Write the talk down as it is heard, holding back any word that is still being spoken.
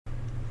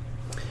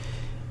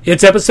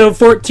It's episode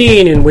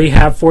 14, and we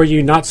have for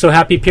you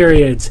not-so-happy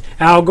periods.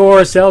 Al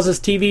Gore sells his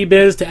TV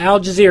biz to Al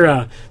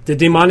Jazeera, the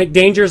demonic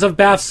dangers of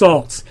bath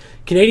salts,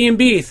 Canadian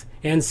beef,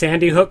 and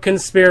Sandy Hook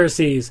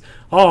conspiracies.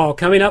 All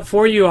coming up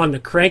for you on The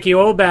Cranky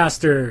Old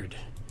Bastard.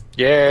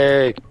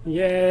 Yay!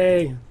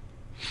 Yay!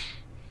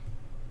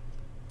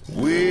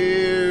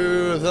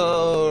 We're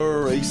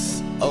the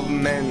race of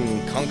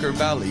men, conquer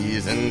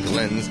valleys and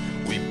glens.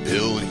 We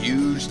build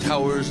huge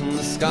towers in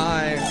the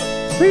sky.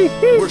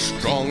 We're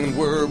strong and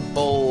we're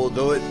bold,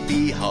 though it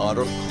be hot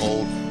or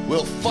cold.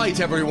 We'll fight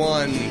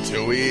everyone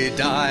till we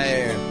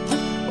die.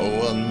 Oh,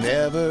 we'll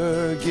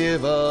never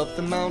give up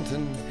the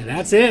mountain. And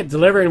that's it,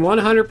 delivering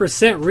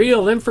 100%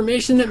 real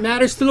information that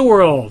matters to the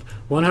world.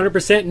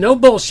 100% no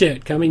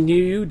bullshit, coming to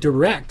you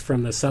direct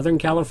from the Southern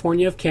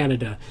California of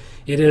Canada.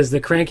 It is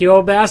the Cranky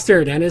Old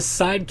Bastard and his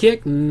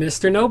sidekick,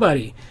 Mr.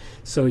 Nobody.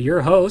 So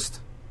your host,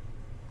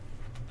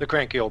 The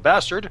Cranky Old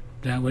Bastard.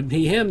 that would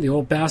be him, the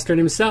old bastard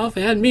himself,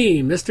 and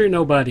me, Mr.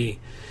 Nobody.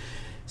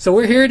 So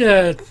we're here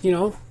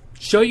to,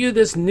 show you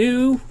this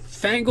new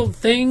fangled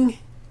thing.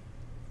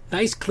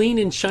 Nice, clean,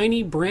 and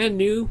shiny, brand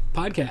new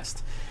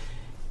podcast.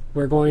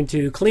 We're going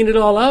to clean it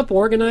all up,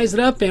 organize it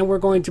up, and we're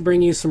going to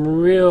bring you some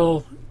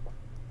real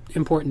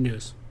important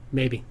news.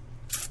 Maybe.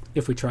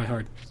 If we try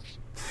hard.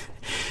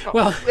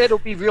 Well, it'll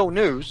be real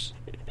news.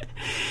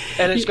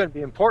 And it's going to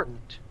be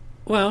important.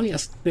 Well,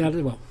 yes. Yeah,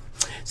 well.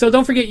 So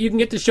don't forget, you can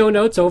get the show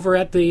notes over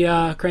at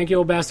the Cranky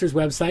Old Bastards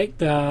website.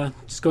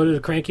 Just go to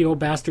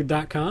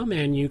thecrankyoldbastard.com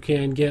and you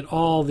can get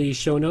all the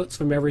show notes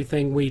from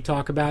everything we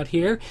talk about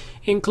here,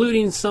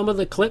 including some of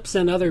the clips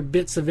and other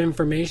bits of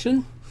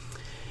information.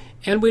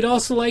 And we'd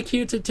also like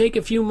you to take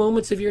a few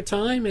moments of your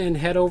time and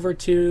head over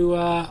to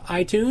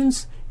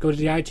iTunes. Go to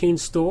the iTunes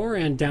store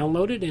and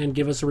download it and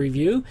give us a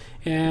review.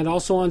 And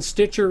also on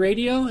Stitcher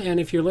Radio. And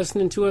if you're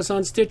listening to us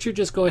on Stitcher,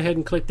 just go ahead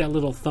and click that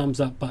little thumbs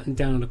up button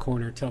down in the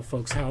corner. Tell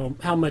folks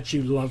how much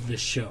you love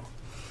this show.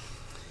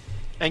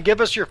 And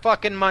give us your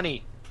fucking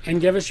money.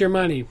 And give us your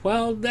money.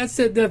 Well, that's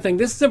the thing.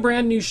 This is a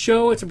brand new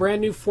show. It's a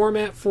brand new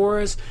format for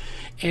us.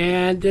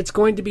 And it's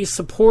going to be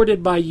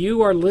supported by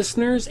you, our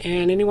listeners,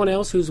 and anyone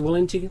else who's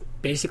willing to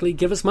basically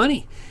give us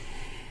money.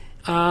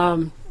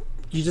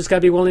 You just got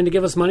to be willing to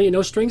give us money and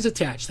no strings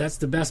attached. That's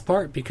the best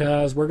part,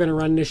 because we're going to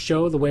run this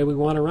show the way we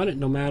want to run it,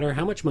 no matter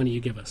how much money you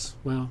give us.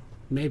 Well,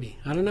 maybe.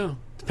 I don't know.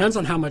 Depends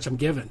on how much I'm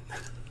given.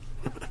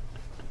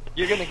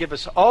 You're going to give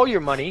us all your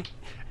money,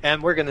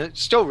 and we're going to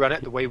still run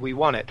it the way we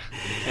want it.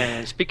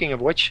 And speaking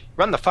of which,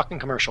 run the fucking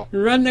commercial.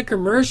 Run the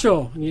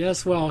commercial.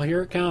 Yes, well,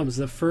 here it comes.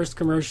 The first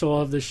commercial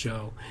of the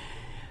show.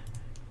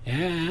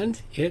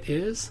 And it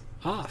is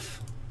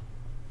off.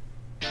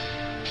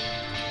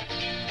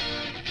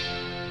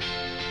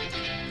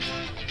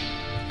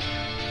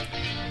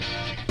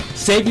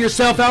 Save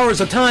yourself hours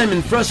of time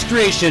and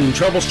frustration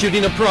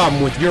troubleshooting a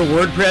problem with your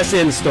WordPress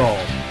install.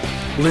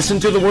 Listen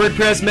to the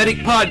WordPress Medic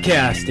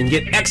podcast and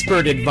get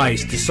expert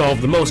advice to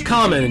solve the most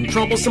common and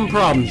troublesome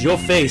problems you'll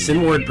face in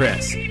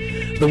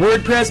WordPress. The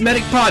WordPress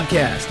Medic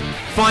podcast.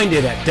 Find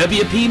it at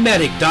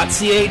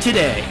wpmedic.ca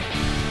today.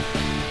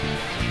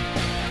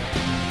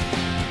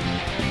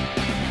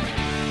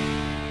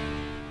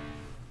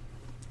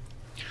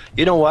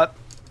 You know what?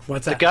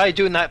 What's that? The guy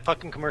doing that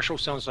fucking commercial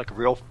sounds like a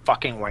real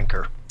fucking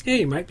wanker. Yeah,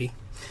 you might be.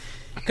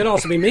 Could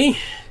also be me,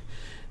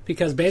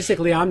 because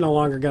basically I'm no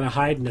longer going to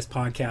hide in this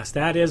podcast.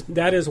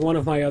 That is one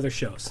of my other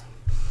shows.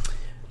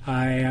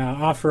 I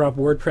offer up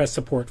WordPress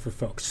support for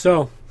folks.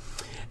 So,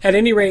 at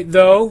any rate,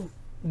 though,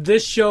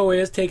 this show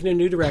is taking a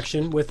new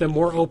direction with a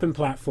more open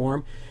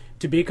platform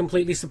to be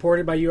completely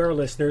supported by you, our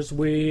listeners.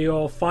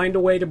 We'll find a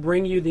way to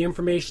bring you the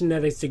information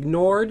that is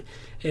ignored.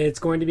 It's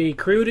going to be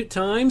crude at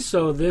times,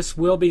 so this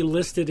will be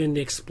listed in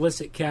the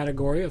explicit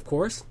category, of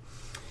course.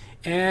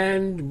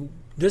 And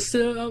this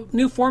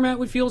new format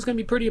we feel is going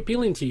to be pretty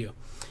appealing to you.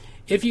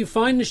 If you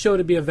find the show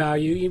to be of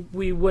value,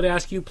 we would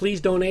ask you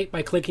please donate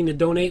by clicking the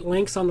donate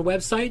links on the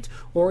website,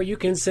 or you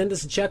can send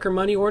us a check or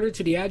money order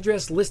to the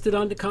address listed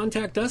on the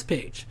Contact Us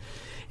page.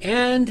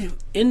 And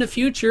in the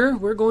future,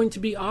 we're going to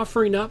be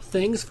offering up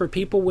things for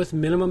people with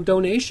minimum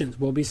donations.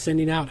 We'll be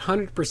sending out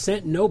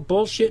 100% no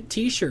bullshit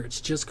t-shirts.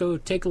 Just go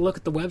take a look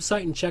at the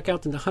website and check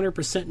out the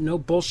 100% no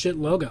bullshit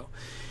logo.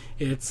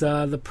 It's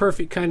the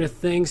perfect kind of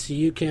thing so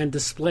you can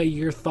display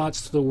your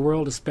thoughts to the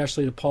world,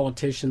 especially the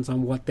politicians,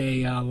 on what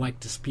they like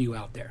to spew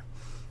out there.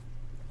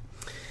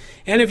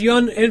 And if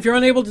you're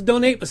unable to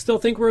donate but still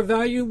think we're of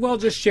value, well,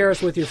 just share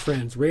us with your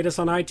friends. Rate us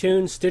on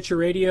iTunes, Stitcher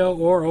Radio,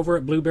 or over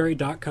at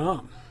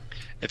blueberry.com.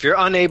 If you're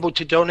unable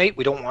to donate,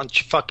 we don't want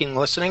you fucking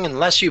listening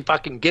unless you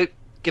fucking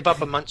give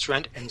up a month's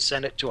rent and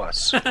send it to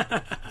us.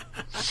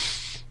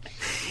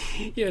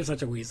 You're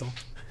such a weasel.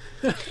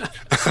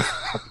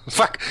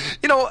 Fuck.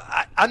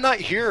 I'm not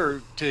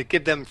here to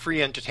give them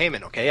free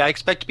entertainment, okay? I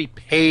expect to be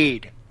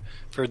paid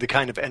for the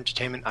kind of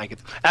entertainment I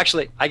give.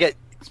 Actually,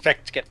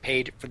 expect to get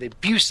paid for the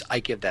abuse I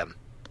give them.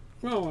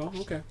 Oh, well,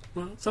 okay.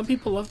 Well, some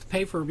people love to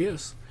pay for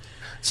abuse.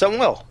 Some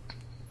will.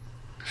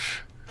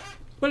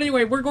 But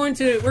anyway, we're going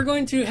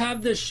to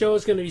have this show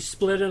is going to be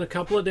split in a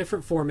couple of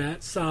different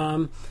formats,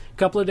 a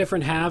couple of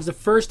different halves. The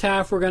first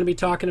half we're going to be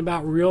talking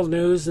about real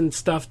news and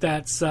stuff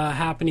that's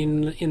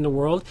happening in the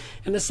world,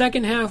 and the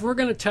second half we're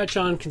going to touch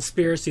on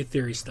conspiracy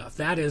theory stuff.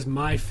 That is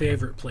my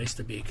favorite place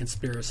to be,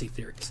 conspiracy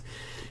theories,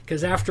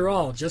 because after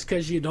all, just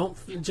because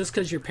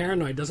you're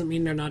paranoid doesn't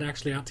mean they're not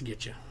actually out to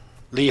get you.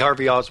 Lee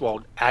Harvey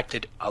Oswald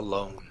acted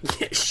alone.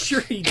 Yeah, sure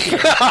he did.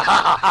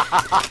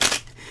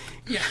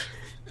 Yeah.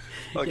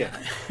 Okay.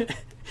 Yeah.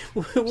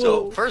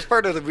 So, first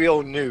part of the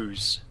real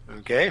news,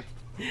 okay?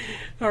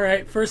 All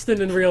right, first thing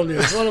in real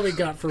news. What do we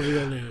got for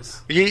real news?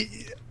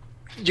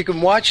 You can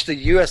watch the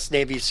U.S.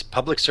 Navy's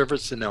public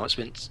service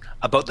announcements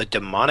about the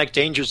demonic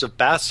dangers of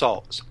bath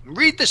salts.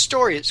 Read the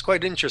story. It's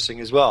quite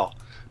interesting as well.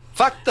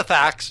 Fuck the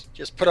facts.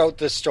 Just put out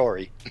this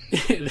story.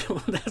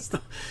 That's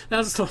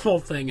the whole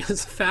thing.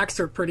 Facts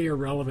are pretty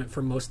irrelevant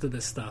for most of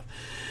this stuff.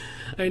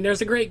 I mean,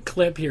 there's a great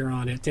clip here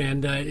on it,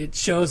 and it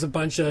shows a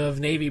bunch of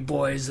Navy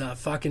boys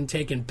fucking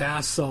taking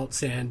bath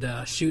salts and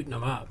shooting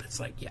them up. It's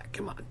like, yeah,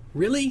 come on.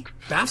 Really?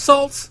 Bath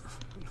salts?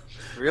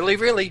 Really,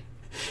 really?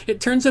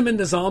 It turns them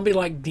into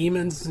zombie-like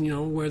demons,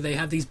 where they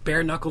have these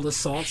bare-knuckled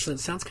assaults. It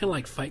sounds kind of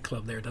like Fight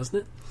Club there, doesn't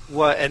it?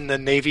 What, and the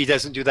Navy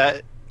doesn't do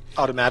that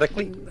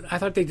automatically? I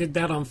thought they did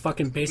that on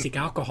fucking basic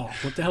alcohol.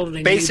 What the hell do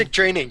they Basic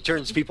training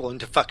turns people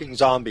into fucking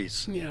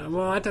zombies. Yeah,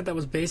 well, I thought that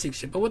was basic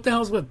shit. But what the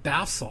hell's with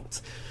bath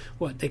salts?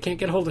 What, they can't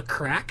get a hold of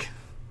crack?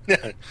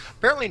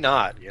 Apparently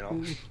not,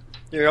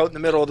 You're out in the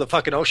middle of the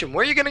fucking ocean.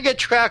 Where are you going to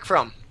get crack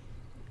from?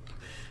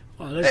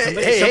 Well,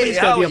 somebody's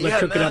got to be able to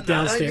cook it up I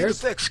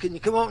downstairs. need a fix. Can you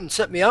come out and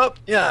set me up?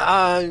 Yeah,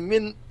 I'm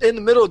in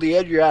the middle of the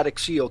Adriatic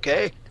Sea,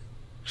 okay?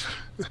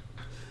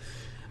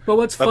 But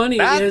what's funny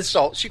bath is...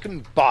 salts you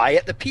can buy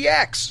at the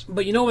PX.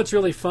 But what's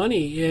really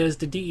funny is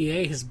the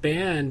DEA has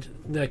banned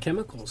the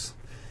chemicals,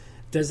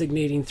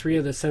 designating 3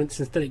 of the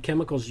synthetic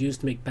chemicals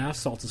used to make bath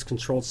salts as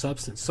controlled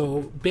substance.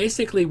 So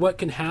basically what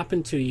can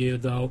happen to you,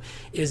 though,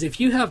 is if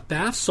you have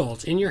bath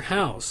salts in your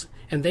house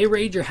and they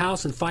raid your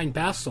house and find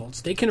bath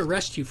salts, they can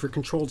arrest you for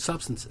controlled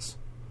substances.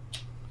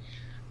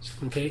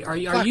 Okay? Are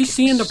you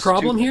seeing the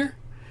problem here?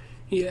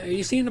 Yeah, are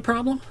you seeing the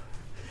problem?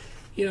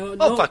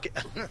 Oh, fuck it.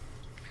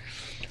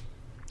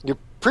 You're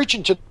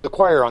preaching to the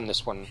choir on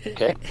this one,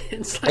 okay?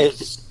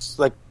 It's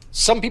like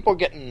some people are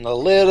getting a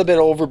little bit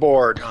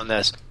overboard on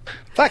this.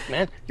 Fuck,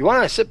 man. You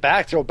want to sit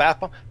back, throw a bath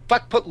bomb?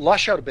 Fuck, put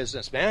Lush out of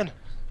business, man.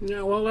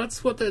 Yeah, well,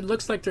 that's what it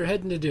looks like they're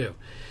heading to do.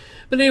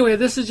 But anyway,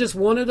 this is just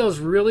one of those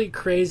really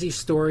crazy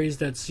stories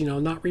that's,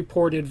 not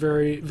reported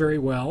very, very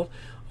well.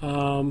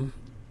 And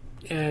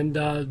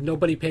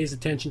nobody pays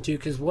attention to,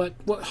 because what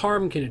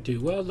harm can it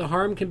do? Well, the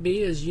harm can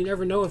be is you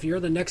never know if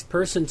you're the next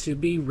person to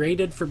be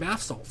raided for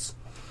bath salts.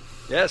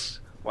 Yes.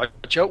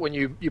 Watch out when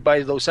you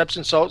buy those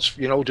Epsom salts.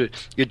 Your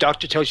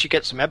doctor tells you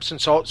get some Epsom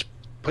salts,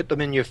 put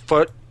them in your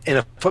foot, in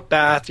a foot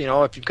bath,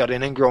 if you've got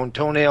an ingrown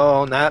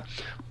toenail and that.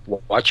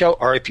 Watch out.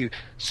 Or if you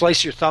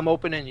slice your thumb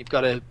open and you've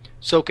got to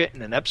soak it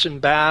in an Epsom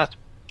bath.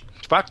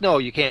 Fuck no,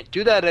 you can't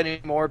do that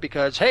anymore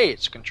because, hey,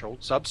 it's a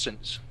controlled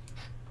substance.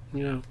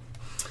 Yeah.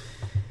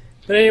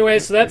 But anyway,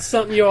 so that's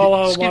something you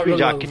all Excuse me,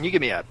 Doc, can you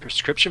give me a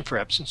prescription for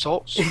Epsom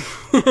salts?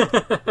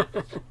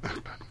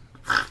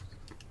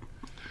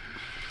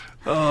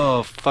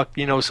 Oh, fuck,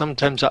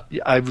 sometimes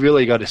I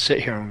really got to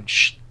sit here and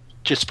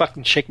just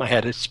fucking shake my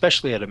head,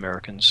 especially at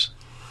Americans.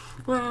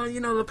 Well,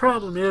 the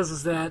problem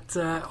is that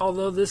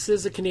although this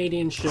is a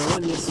Canadian show,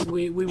 and yes,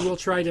 we will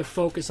try to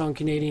focus on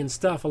Canadian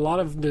stuff, a lot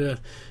of the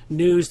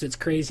news that's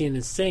crazy and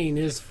insane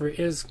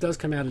does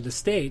come out of the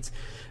States.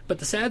 But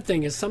the sad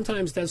thing is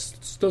sometimes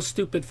those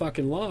stupid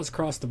fucking laws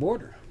cross the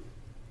border.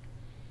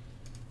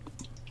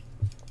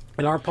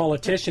 And our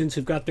politicians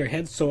who've got their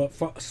heads so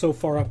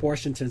far up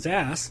Washington's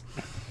ass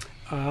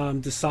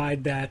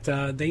decide that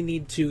they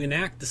need to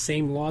enact the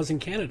same laws in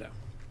Canada.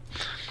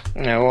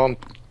 Yeah, well,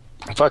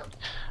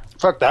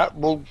 fuck that.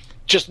 We'll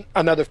just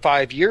another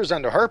 5 years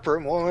under Harper,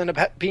 and we'll end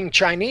up being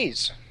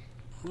Chinese.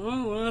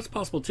 Well, that's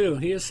possible too.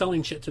 He is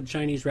selling shit to the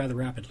Chinese rather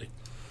rapidly.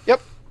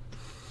 Yep.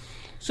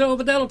 So,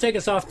 but that'll take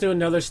us off to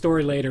another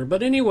story later.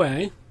 But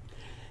anyway,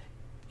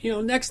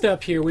 next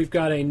up here we've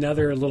got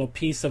another little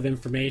piece of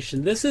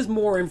information. This is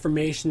more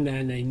information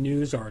than a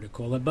news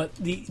article, but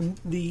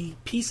the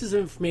pieces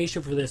of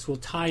information for this will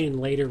tie in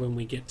later when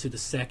we get to the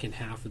second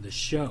half of the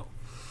show.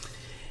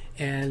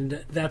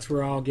 And that's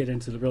where I'll get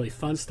into the really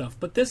fun stuff.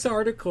 But this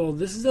article,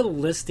 this is a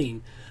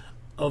listing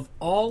of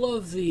all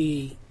of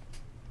the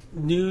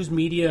news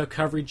media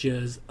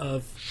coverages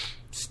of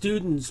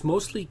students,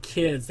 mostly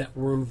kids, that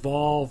were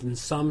involved in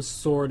some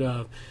sort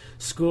of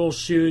school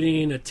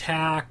shooting,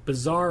 attack,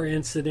 bizarre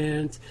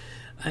incident,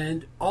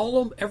 and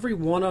every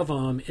one of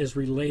them is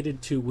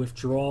related to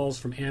withdrawals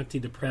from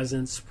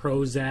antidepressants,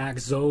 Prozac,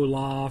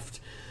 Zoloft,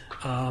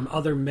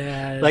 other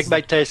meds. Like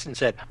Mike Tyson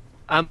said,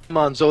 I'm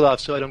on Zoloft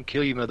so I don't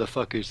kill you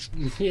motherfuckers.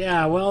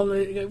 Yeah, well,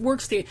 it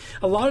works.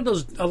 A lot of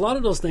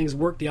those things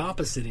work the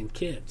opposite in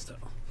kids, though.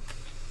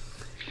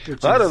 A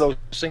lot of those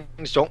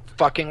things don't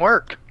fucking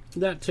work.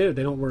 That too,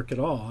 they don't work at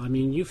all. I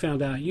mean, you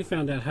found out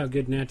how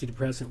good an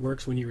antidepressant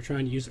works when you were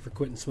trying to use it for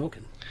quitting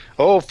smoking.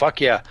 Oh, fuck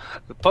yeah.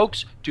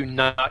 Folks, do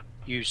not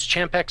use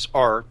Champex,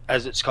 or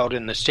as it's called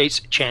in the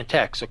States,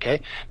 Chantex, okay?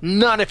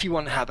 Not if you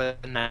want to have a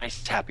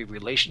nice, happy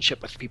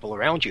relationship with people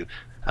around you.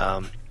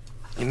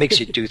 It makes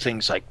you do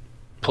things like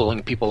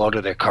pulling people out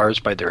of their cars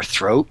by their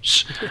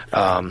throats.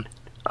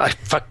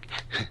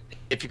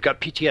 If you've got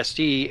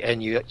PTSD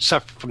and you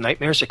suffer from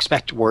nightmares,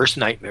 expect worse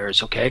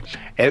nightmares, okay?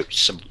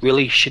 It's a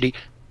really shitty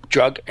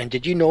drug. And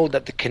did you know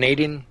that the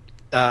Canadian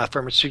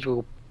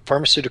Pharmaceutical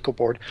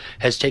Board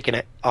has taken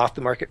it off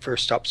the market for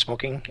stop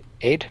smoking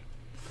aid?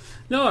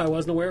 No, I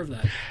wasn't aware of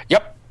that.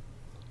 Yep.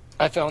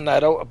 I found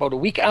that out about a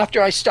week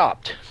after I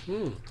stopped.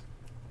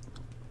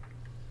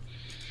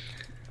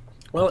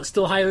 Well, it's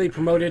still highly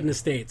promoted in the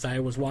States. I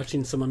was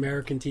watching some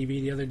American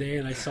TV the other day,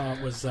 and I saw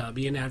it was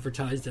being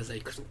advertised as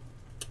a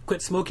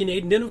quit smoking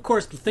aid. And then, of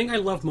course, the thing I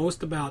love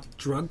most about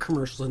drug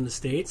commercials in the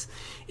States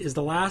is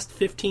the last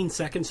 15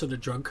 seconds of the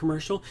drug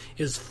commercial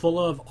is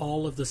full of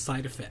all of the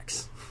side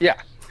effects.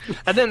 Yeah.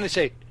 And then they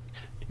say,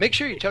 make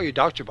sure you tell your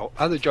doctor about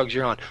other drugs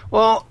you're on.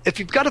 Well, if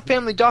you've got a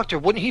family doctor,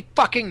 wouldn't he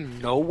fucking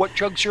know what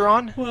drugs you're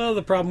on? Well,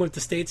 the problem with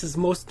the States is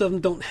most of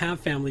them don't have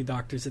family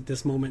doctors at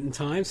this moment in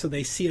time, so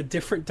they see a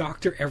different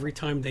doctor every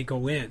time they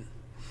go in.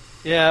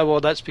 Yeah, well,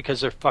 that's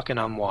because they're fucking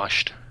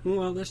unwashed.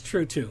 Well, that's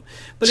true, too.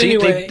 But see,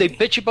 anyway, they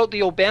bitch about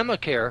the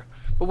Obamacare,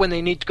 but when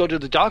they need to go to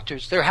the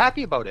doctors, they're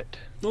happy about it.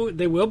 Well,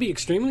 they will be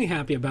extremely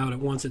happy about it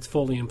once it's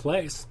fully in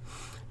place.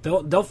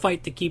 They'll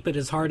fight to keep it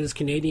as hard as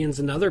Canadians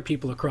and other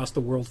people across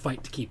the world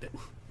fight to keep it.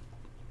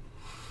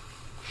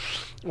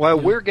 While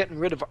we're getting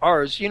rid of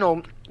ours,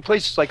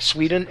 places like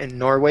Sweden and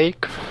Norway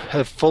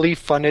have fully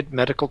funded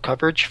medical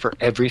coverage for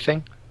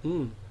everything.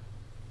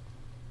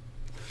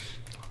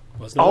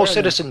 All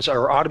citizens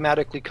are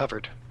automatically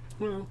covered.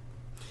 Well,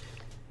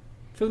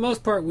 for the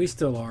most part, we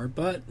still are.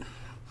 But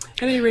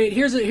at any rate,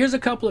 here's a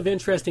couple of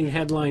interesting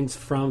headlines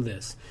from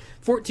this.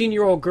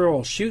 14-year-old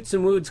girl shoots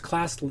and wounds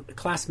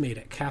classmate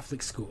at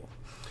Catholic school.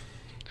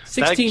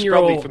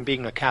 16-year-old probably from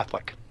being a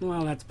Catholic.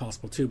 Well, that's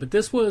possible too. But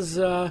this was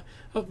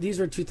these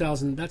are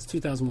 2000. That's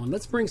 2001.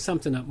 Let's bring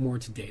something up more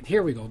to date.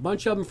 Here we go. A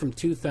bunch of them from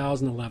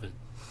 2011.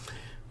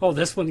 Oh,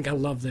 this one, I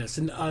love this.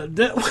 And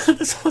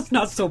this one's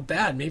not so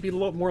bad. Maybe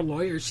more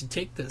lawyers should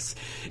take this.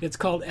 It's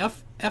called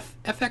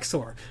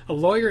FXOR. A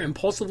lawyer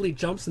impulsively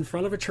jumps in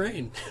front of a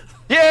train.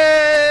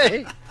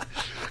 Yay!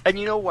 And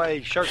you know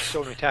why sharks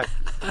don't attack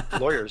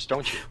lawyers,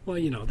 don't you?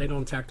 Well, they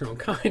don't attack their own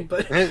kind,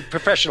 but...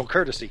 Professional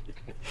courtesy.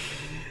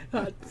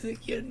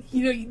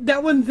 That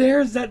one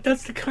there,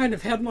 that's the kind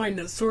of headline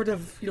that sort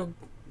of,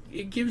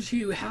 it gives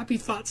you happy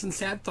thoughts and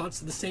sad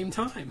thoughts at the same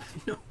time,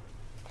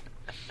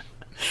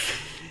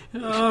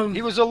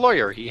 He was a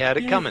lawyer. He had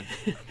it coming.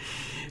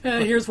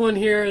 Here's one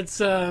here. It's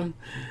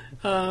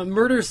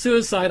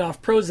murder-suicide off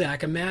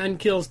Prozac. A man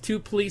kills 2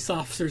 police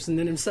officers and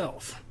then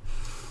himself.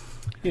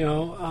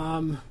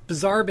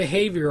 Bizarre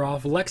behavior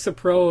off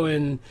Lexapro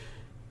and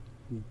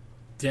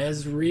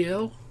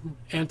Desreal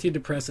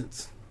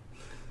antidepressants.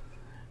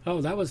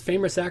 Oh, that was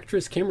famous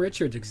actress Kim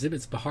Richards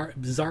exhibits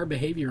bizarre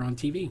behavior on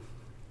TV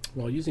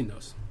while using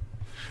those.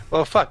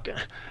 Well, fuck.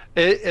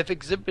 If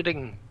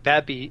exhibiting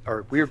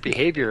or weird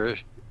behavior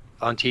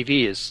on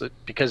TV is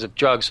because of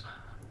drugs,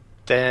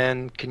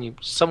 then can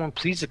someone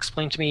please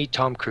explain to me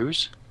Tom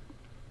Cruise?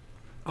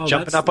 Oh,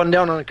 jumping up and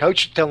down on the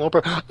couch, telling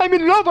Oprah, I'm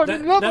in love,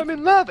 I'm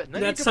in love. And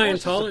that's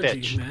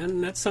Scientology,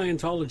 man. That's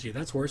Scientology.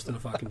 That's worse than a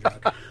fucking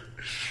drug.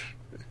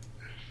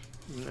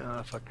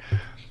 No, fuck.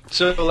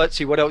 So let's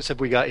see, what else have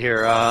we got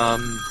here? We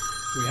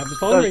have the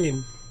phone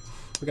ringing.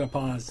 We're going to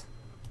pause.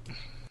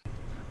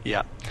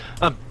 Yeah.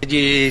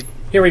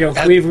 Here we go.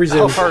 We've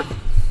resumed.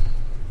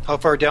 How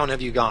far down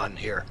have you gone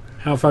here?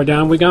 How far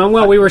down have we gone?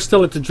 Well, we were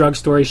still at the drug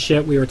story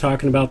shit. We were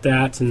talking about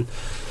that, and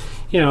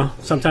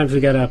sometimes we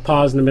got to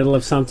pause in the middle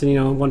of something.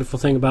 A wonderful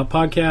thing about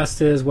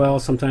podcasts is, well,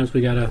 sometimes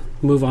we got to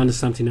move on to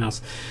something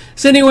else.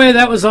 So anyway,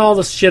 that was all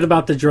the shit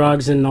about the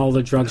drugs and all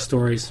the drug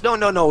stories.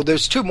 No.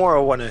 There's 2 more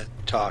I want to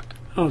talk.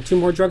 Oh, 2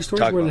 more drug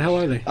stories? Where the hell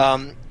are they?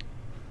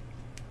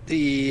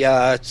 The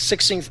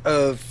 16th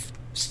of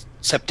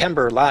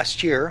September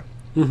last year,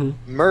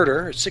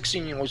 murder. A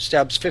 16-year-old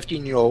stabs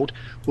 15-year-old,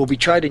 will be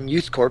tried in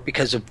youth court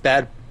because of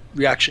bad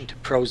reaction to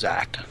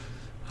Prozac.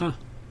 Huh.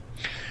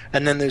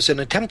 And then there's an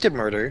attempted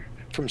murder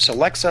from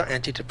Celexa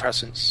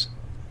antidepressants.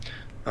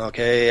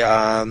 Okay,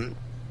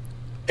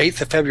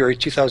 8th of February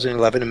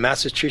 2011 in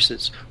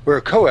Massachusetts, where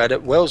a co-ed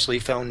at Wellesley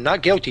found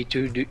not guilty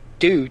due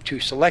to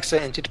Celexa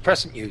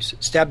antidepressant use,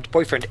 stabbed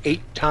boyfriend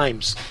 8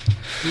 times.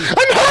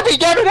 I'm happy,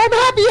 damn it! I'm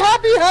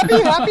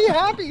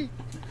happy.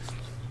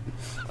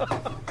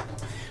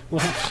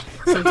 Well,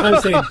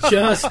 sometimes they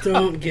just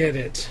don't get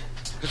it.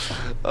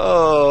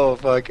 Oh,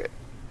 fuck.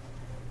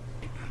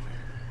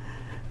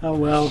 Oh,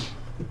 well.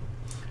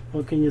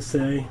 What can you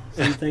say?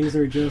 Some things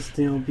are just,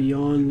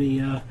 beyond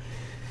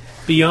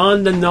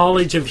the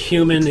knowledge of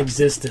human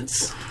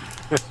existence.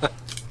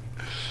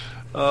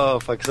 Oh,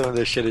 fuck. Some of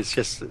this shit is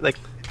just, like...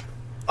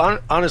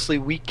 honestly,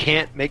 we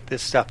can't make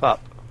this stuff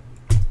up.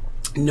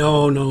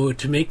 No.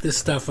 To make this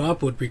stuff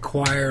up would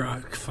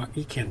require... fuck,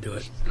 you can't do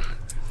it.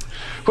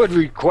 Would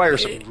require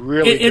some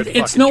really good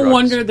It's fucking no drugs.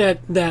 wonder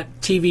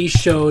that TV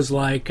shows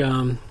like...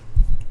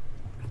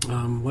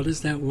 what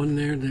is that one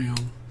there?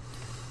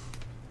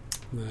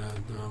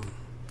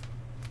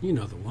 You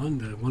know the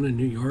one in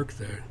New York,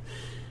 the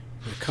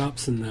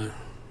cops and the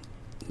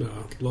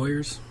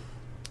lawyers.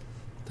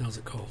 How's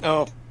it called?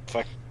 Oh,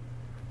 fuck.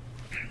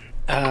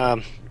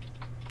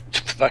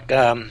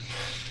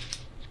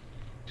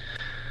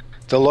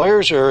 The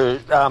lawyers or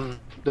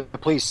the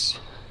police?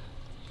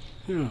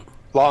 Yeah.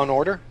 Law and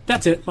Order?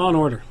 That's it, Law and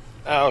Order.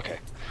 Oh, okay.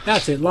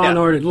 That's it, Law and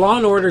Order. Law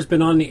and Order's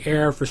been on the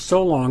air for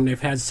so long. They've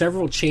had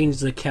several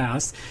changes of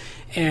cast.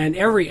 And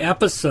every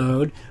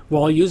episode,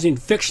 while using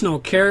fictional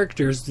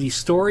characters, the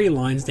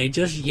storylines, they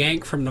just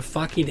yank from the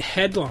fucking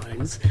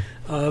headlines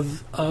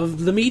of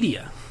the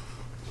media.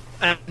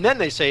 And then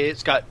they say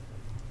it's got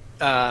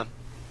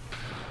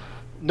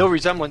no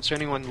resemblance to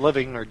anyone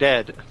living or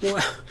dead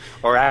Well,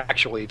 or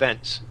actual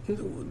events.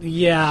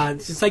 yeah,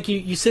 it's like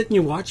you sit and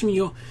you watch them and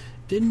you go,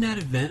 didn't that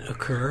event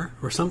occur?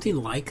 Or something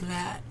like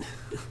that?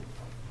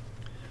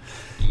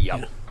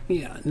 Yep.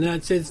 Yeah, no,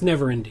 it's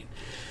never ending.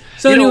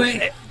 So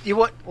anyway... You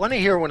want to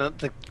hear one of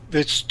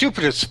the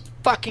stupidest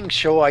fucking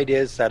show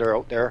ideas that are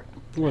out there?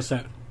 What's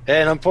that?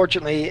 And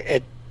unfortunately,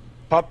 it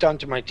popped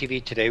onto my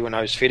TV today when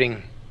I was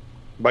feeding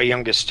my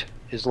youngest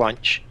his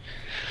lunch.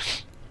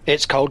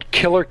 It's called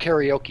Killer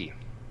Karaoke.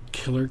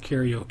 Killer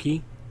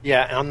Karaoke?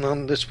 Yeah, and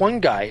on this one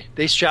guy,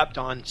 they strapped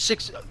on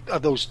 6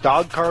 of those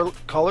dog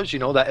collars, you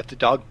know, that if the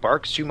dog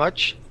barks too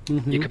much,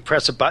 you can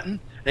press a button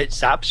and it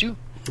zaps you,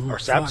 or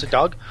zaps the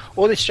dog.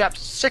 Well, they strapped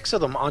 6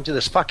 of them onto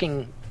this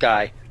fucking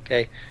guy,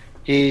 okay?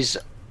 He's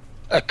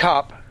a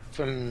cop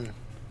from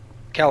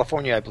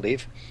California, I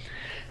believe,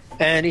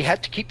 and he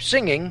had to keep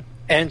singing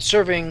and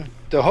serving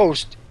the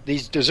host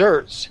these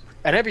desserts.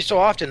 And every so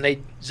often,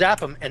 they'd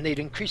zap him and they'd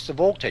increase the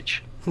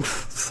voltage.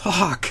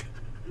 Fuck.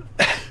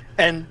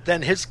 And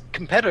then his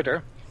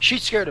competitor,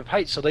 she's scared of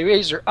heights, so they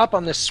raise her up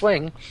on this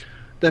swing,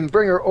 then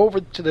bring her over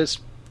to this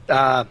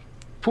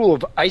pool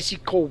of icy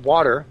cold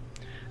water,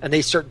 and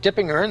they start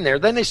dipping her in there.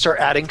 Then they start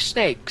adding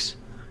snakes.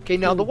 Okay,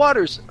 now the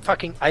water's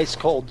fucking ice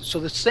cold, so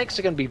the snakes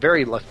are going to be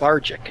very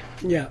lethargic.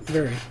 Yeah,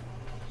 very.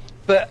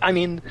 But, I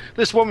mean,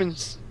 this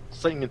woman's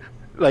singing,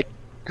 like,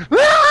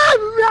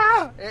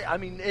 I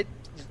mean, it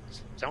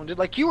sounded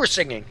like you were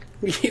singing.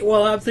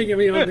 Well, I'm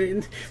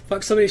thinking,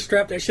 fuck, somebody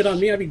strapped that shit on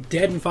me, I'd be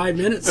dead in 5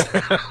 minutes.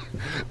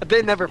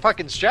 They never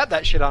fucking strapped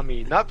that shit on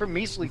me. Not for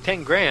measly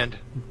 10 grand.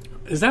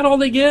 Is that all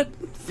they get?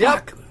 Yep.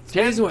 Fuck. It's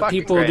amazing what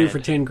people grand. do for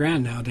 10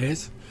 grand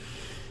nowadays.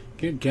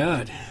 Good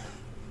God.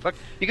 Fuck,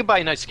 you could buy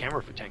a nice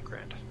camera for 10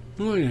 grand.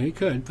 Oh, yeah, you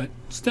could, but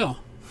still.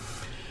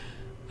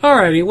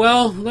 Alrighty,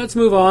 well, let's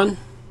move on.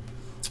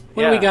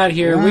 What do we got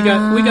here? We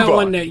got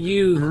one that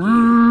you...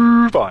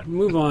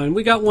 Move on.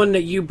 We got one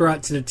that you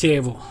brought to the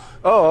table.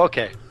 Oh,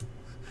 okay.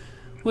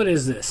 What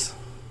is this?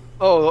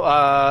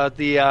 Oh,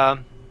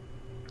 the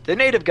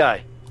native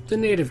guy. The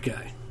native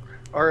guy.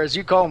 Or as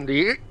you call him,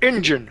 the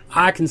Injun.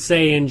 I can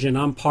say Injun.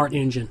 I'm part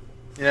Injun.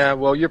 Yeah,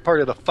 well, you're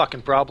part of the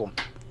fucking problem.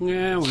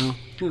 Yeah, well,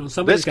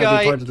 somebody's This got to guy,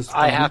 be part of this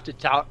problem. I have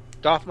to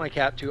doff my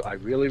cap to. I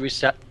really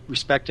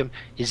respect him.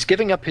 He's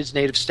giving up his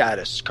native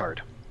status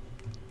card.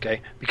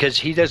 Okay? Because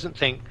he doesn't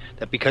think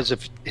that because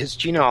of his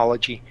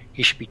genealogy,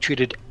 he should be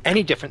treated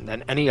any different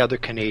than any other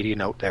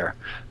Canadian out there.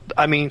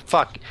 I mean,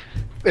 fuck.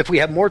 If we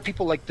have more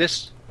people like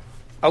this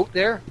out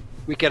there,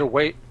 we get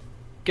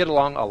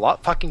along a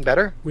lot fucking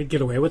better. We'd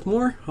get away with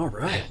more? All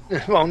right.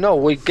 Well, no,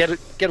 we get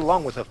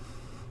along with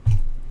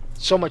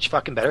so much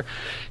fucking better.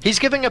 He's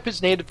giving up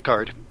his native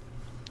card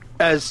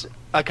as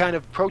a kind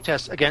of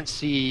protest against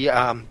the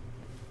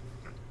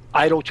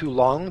idle too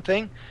long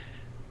thing.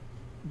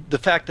 The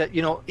fact that,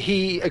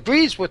 he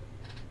agrees with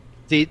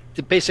the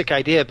basic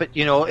idea, but,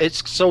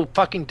 it's so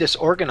fucking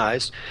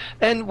disorganized.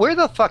 And where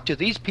the fuck do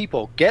these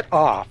people get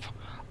off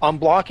on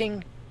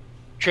blocking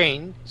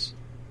trains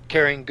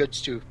carrying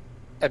goods to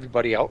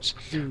everybody else,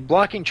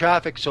 blocking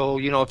traffic so,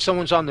 if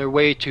someone's on their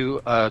way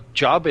to a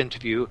job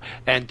interview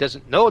and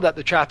doesn't know that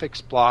the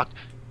traffic's blocked,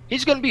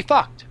 he's going to be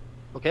fucked,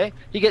 okay?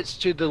 He gets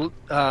to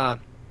the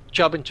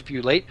job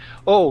interview late.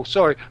 Oh,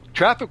 sorry,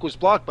 traffic was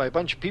blocked by a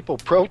bunch of people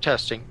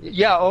protesting.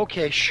 Yeah,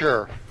 okay,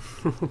 sure.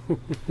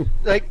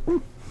 Like,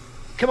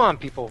 come on,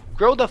 people,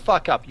 grow the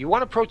fuck up. You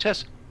want to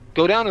protest?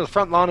 Go down to the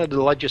front lawn of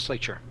the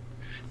legislature.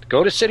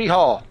 Go to City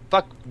Hall.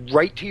 Fuck,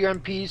 write to your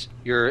MPs,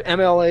 your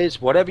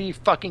MLAs, whatever you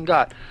fucking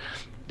got.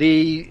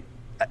 This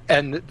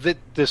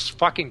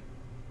fucking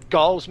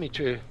galls me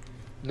to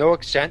no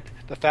extent,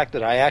 the fact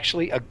that I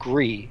actually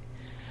agree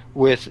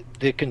with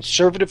the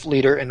Conservative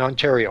leader in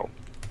Ontario.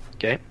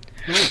 Okay?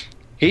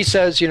 He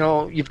says,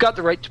 you've got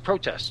the right to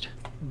protest,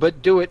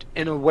 but do it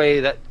in a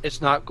way that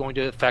it's not going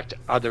to affect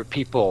other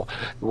people,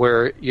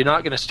 where you're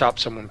not going to stop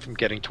someone from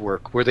getting to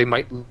work, where they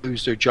might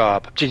lose their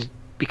job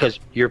because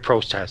you're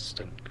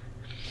protesting,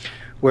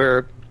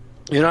 where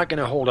you're not going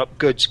to hold up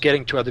goods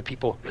getting to other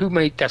people who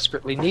may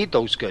desperately need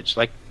those goods,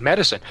 like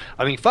medicine.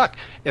 I mean, fuck,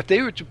 if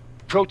they were to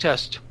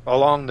protest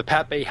along the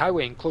Pat Bay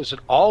Highway and close it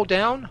all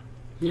down,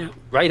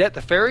 right at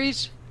the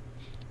ferries,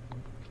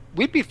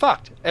 we'd be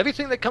fucked.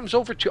 Everything that comes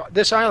over to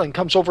this island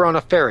comes over on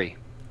a ferry.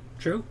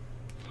 True.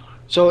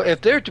 So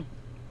if they're to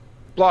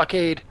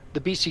blockade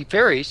the BC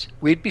ferries,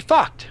 we'd be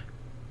fucked.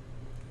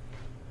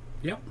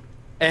 Yep.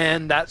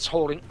 And that's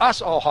holding us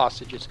all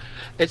hostages.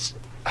 It's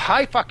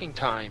high fucking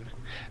time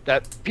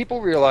that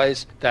people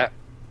realize that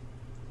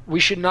we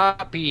should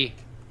not be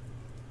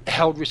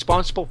held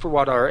responsible for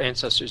what our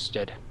ancestors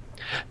did.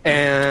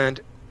 And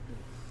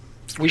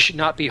we should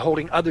not be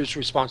holding others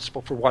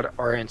responsible for what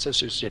our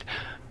ancestors did.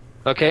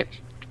 Okay?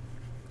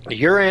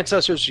 Your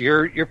ancestors,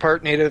 you're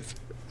part Native.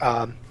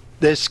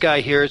 This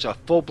guy here is a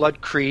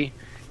full-blood Cree,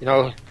 you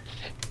know,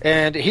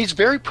 and he's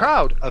very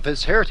proud of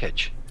his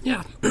heritage.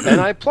 Yeah. And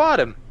I applaud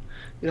him,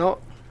 you know,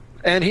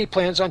 and he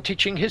plans on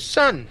teaching his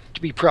son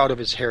to be proud of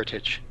his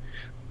heritage.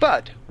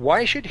 But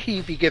why should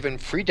he be given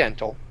free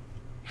dental,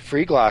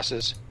 free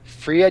glasses,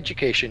 free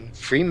education,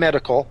 free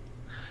medical,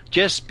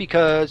 just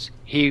because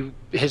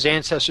his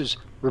ancestors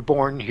were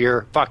born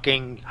here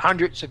fucking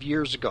hundreds of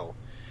years ago?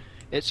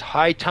 It's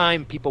high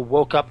time people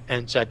woke up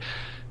and said,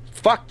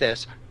 fuck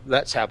this,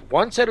 let's have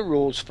one set of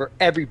rules for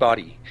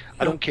everybody.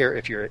 I don't care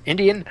if you're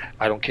Indian,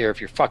 I don't care if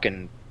you're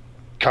fucking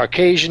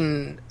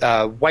Caucasian,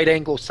 white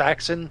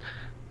Anglo-Saxon,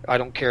 I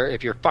don't care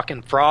if you're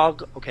fucking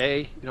frog,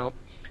 okay? You know,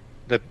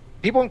 the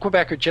people in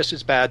Quebec are just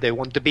as bad. They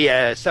want to be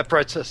a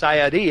separate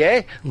society,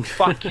 eh?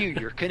 Fuck you,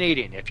 you're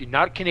Canadian. If you're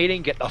not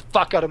Canadian, get the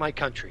fuck out of my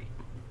country.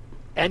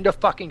 End of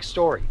fucking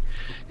story.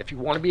 If you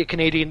want to be a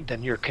Canadian,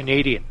 then you're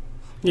Canadian.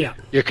 Yeah.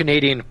 You're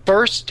Canadian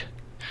first,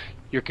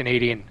 you're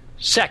Canadian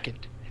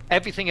second.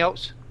 Everything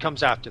else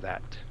comes after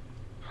that.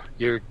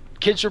 Your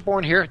kids are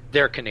born here,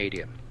 they're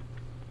Canadian.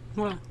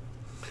 Well,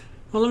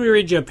 let me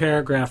read you a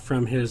paragraph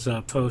from his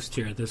post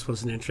here. This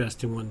was an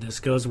interesting one. This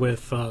goes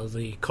with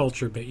the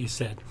culture bit you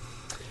said.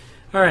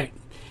 All right.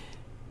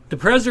 The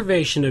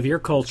preservation of your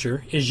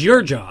culture is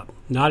your job,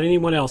 not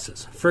anyone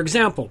else's. For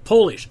example,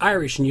 Polish,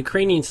 Irish, and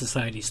Ukrainian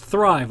societies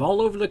thrive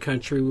all over the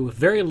country with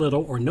very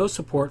little or no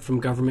support from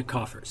government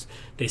coffers.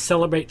 They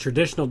celebrate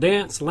traditional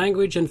dance,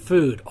 language, and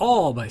food,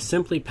 all by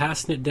simply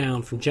passing it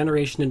down from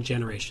generation to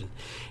generation.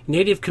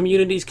 Native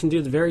communities can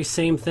do the very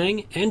same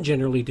thing, and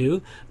generally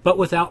do, but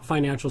without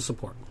financial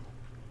support.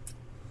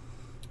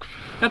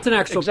 That's an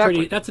actual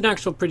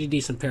pretty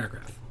decent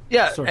paragraph.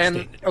 Yeah, and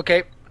statement.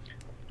 Okay,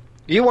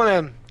 you want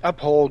to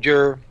uphold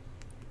the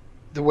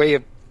way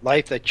of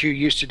life that you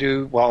used to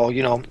do, well,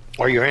 you know,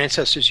 or your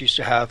ancestors used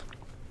to have.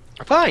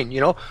 Fine,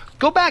 you know,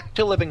 go back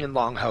to living in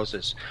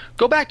longhouses.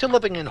 Go back to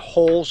living in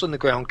holes in the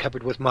ground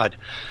covered with mud.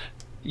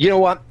 You know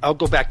what? I'll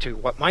go back to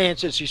what my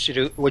ancestors used to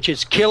do, which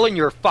is killing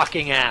your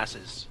fucking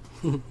asses.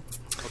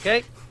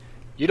 Okay?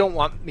 You don't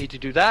want me to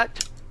do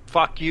that?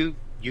 Fuck you.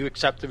 You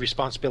accept the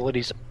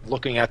responsibilities of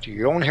looking after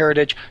your own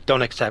heritage.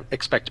 Don't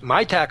expect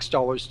my tax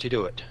dollars to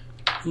do it.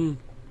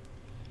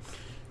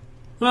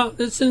 Well,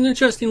 it's an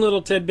interesting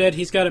little tidbit.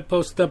 He's got it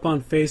posted up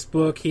on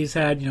Facebook. He's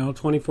had,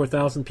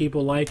 24,000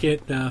 people like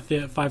it,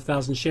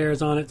 5,000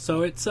 shares on it,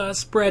 so it's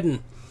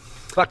spreading.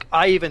 Fuck,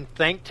 I even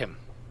thanked him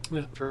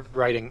for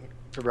writing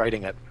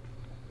it.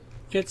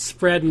 It's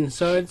spreading.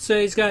 So it's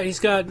he's got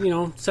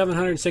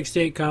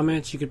 768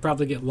 comments. You could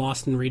probably get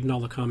lost in reading all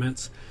the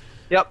comments.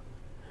 Yep.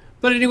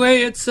 But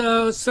anyway, it's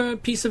a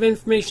piece of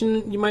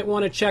information you might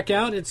want to check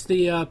out. It's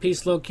the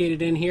piece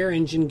located in here.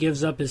 Engine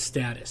gives up his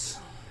status.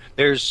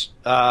 There's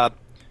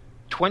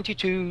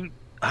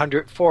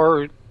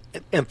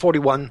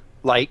 2,241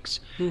 likes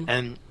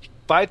and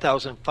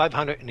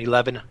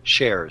 5,511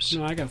 shares.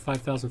 No, I got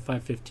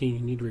 5,515. You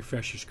need to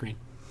refresh your screen.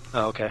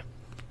 Oh, okay.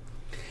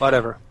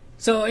 Whatever.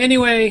 So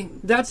anyway,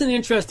 that's an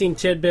interesting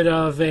tidbit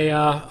of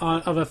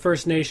a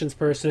First Nations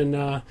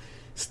person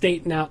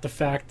stating out the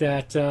fact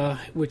that,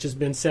 which has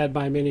been said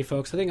by many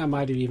folks. I think I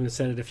might have even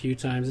said it a few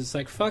times. It's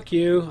like, fuck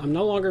you. I'm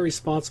no longer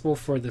responsible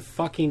for the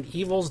fucking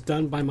evils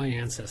done by my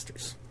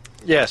ancestors.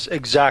 Yes,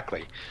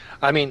 exactly.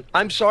 I mean,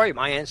 I'm sorry,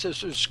 my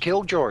ancestors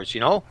killed yours,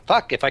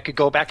 Fuck, if I could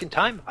go back in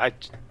time, I'd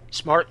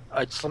smack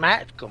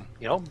them,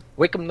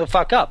 wake them the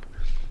fuck up.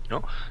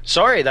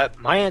 Sorry that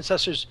my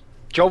ancestors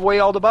drove away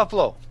all the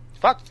buffalo.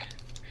 Fuck.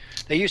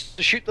 They used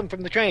to shoot them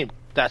from the train.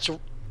 That's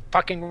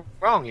fucking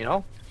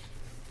wrong,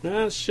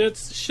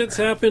 Shit's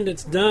happened.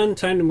 It's done.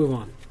 Time to move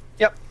on.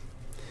 Yep.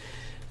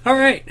 All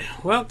right.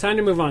 Well, time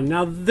to move on.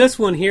 Now, this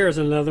one here is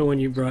another one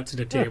you brought to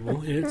the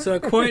table. It's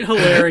quite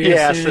hilarious.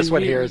 Yes, this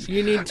one here is.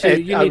 You need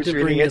to. I was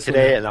reading it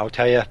today, and I'll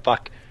tell you,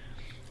 fuck,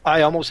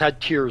 I almost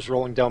had tears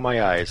rolling down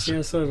my eyes.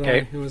 Yeah, so did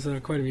I. It was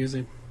quite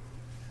amusing.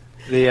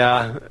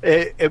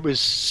 It was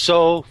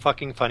so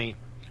fucking funny,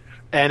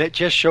 and it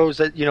just shows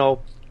that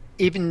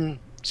even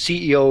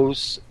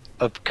CEOs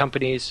of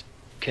companies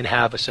can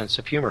have a sense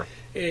of humor.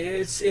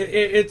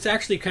 It's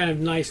actually kind of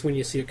nice when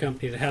you see a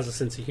company that has a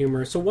sense of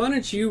humor. So why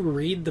don't you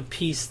read the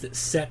piece that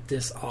set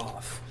this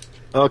off?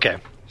 Okay.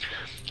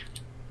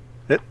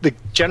 The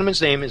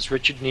gentleman's name is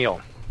Richard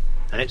Neal,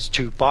 and it's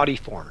to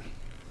Bodyform.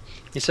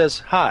 He says,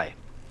 "Hi.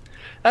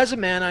 As a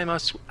man, I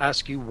must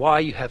ask you why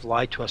you have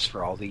lied to us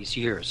for all these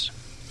years.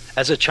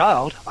 As a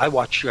child, I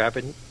watched your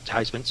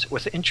advertisements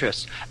with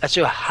interest as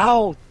to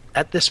how,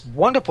 at this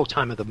wonderful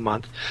time of the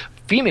month,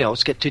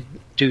 females get to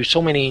do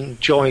so many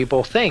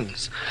enjoyable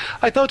things.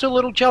 I felt a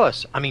little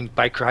jealous. I mean,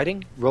 bike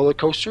riding, roller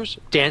coasters,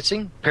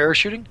 dancing,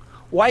 parachuting.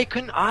 Why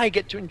couldn't I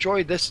get to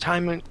enjoy this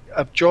time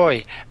of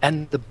joy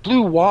and the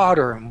blue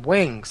water and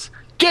wings?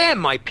 Damn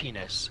my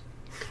penis!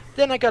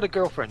 Then I got a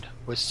girlfriend,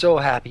 was so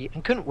happy,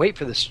 and couldn't wait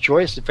for this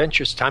joyous,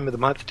 adventurous time of the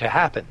month to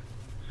happen.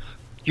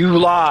 You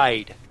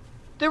lied.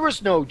 There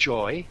was no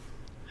joy,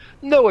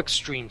 no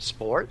extreme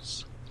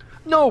sports,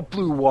 no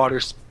blue water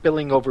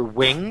spilling over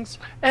wings,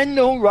 and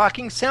no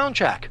rocking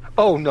soundtrack.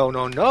 Oh, no,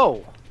 no,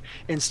 no.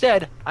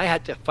 Instead, I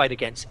had to fight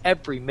against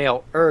every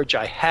male urge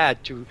I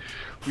had to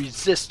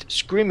resist,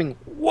 screaming,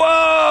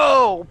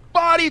 "Whoa!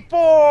 Body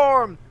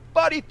form!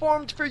 Body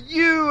formed for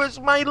you as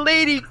my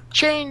lady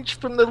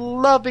changed from the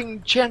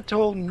loving,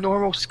 gentle,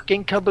 normal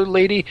skin-colored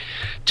lady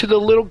to the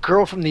little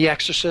girl from The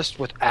Exorcist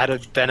with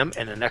added venom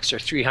and an extra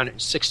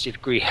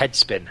 360-degree head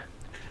spin.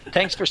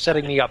 Thanks for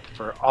setting me up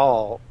for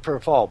a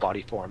fall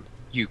body form,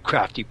 you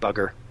crafty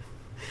bugger."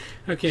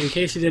 Okay, in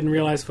case you didn't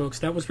realize, folks,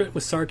 that was written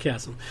with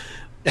sarcasm.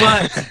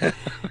 But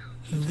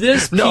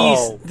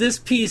this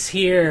piece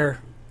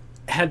here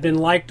had been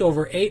liked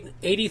over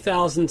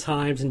 80,000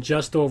 times in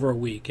just over a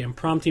week, and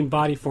prompting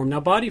Bodyform. Now,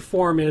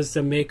 Bodyform is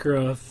the maker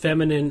of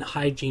feminine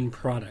hygiene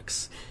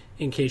products,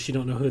 in case you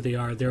don't know who they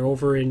are. They're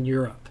over in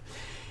Europe.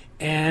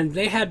 And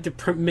they had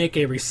to make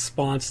a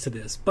response to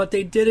this, but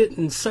they did it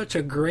in such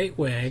a great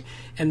way,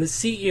 and the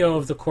CEO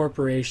of the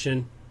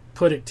corporation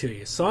put it to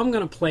you. So I'm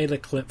going to play the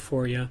clip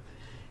for you,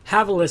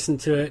 have a listen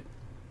to it,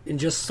 and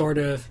just sort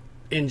of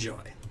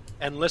enjoy.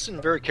 And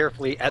listen very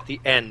carefully at the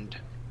end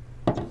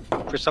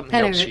for something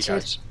Hello, else she Richard.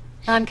 does.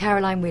 I'm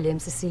Caroline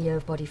Williams, the CEO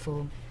of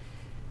Bodyform.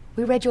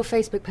 We read your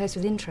Facebook post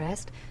with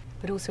interest,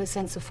 but also a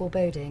sense of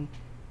foreboding,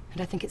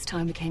 and I think it's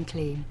time we came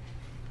clean.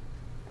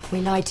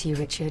 We lied to you,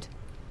 Richard,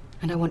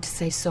 and I want to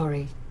say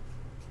sorry.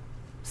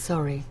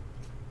 Sorry.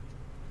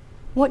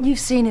 What you've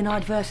seen in our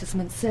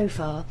advertisements so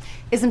far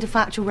isn't a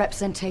factual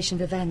representation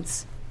of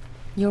events.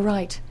 You're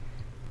right.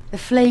 The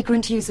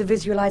flagrant use of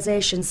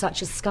visualization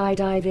such as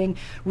skydiving,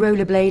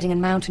 rollerblading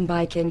and mountain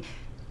biking,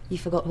 you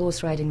forgot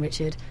horse riding,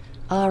 Richard,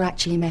 are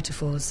actually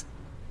metaphors.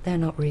 They're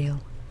not real.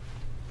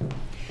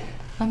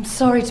 I'm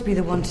sorry to be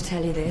the one to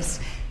tell you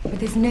this, but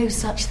there's no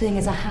such thing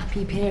as a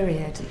happy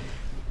period.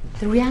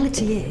 The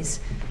reality is,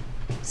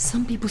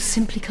 some people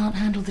simply can't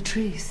handle the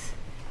truth.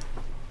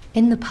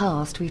 In the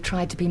past, we've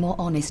tried to be more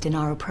honest in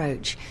our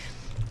approach.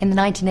 In the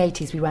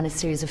 1980s, we ran a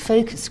series of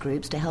focus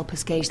groups to help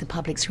us gauge the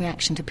public's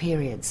reaction to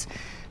periods.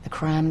 The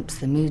cramps,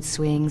 the mood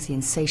swings, the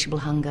insatiable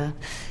hunger.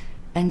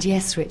 And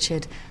yes,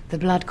 Richard, the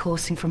blood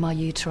coursing from our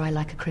uteri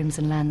like a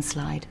crimson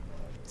landslide.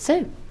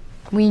 So,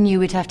 we knew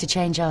we'd have to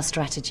change our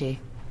strategy.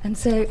 And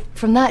so,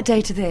 from that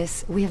day to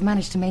this, we have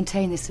managed to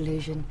maintain this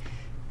illusion.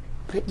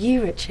 But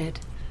you, Richard,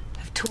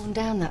 have torn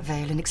down that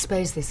veil and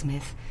exposed this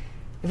myth,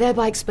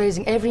 thereby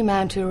exposing every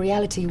man to a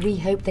reality we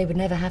hoped they would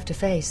never have to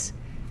face.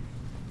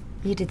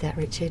 You did that,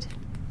 Richard.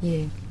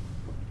 You.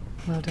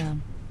 Well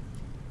done.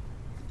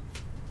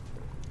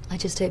 I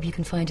just hope you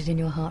can find it in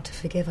your heart to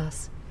forgive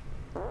us.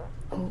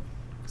 Oh,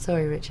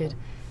 sorry, Richard.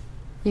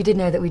 You did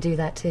know that we do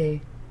that too,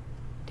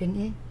 didn't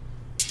you?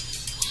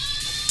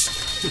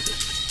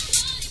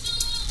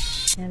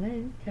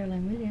 Hello,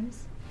 Caroline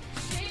Williams.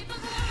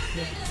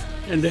 Yes.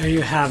 And there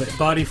you have it,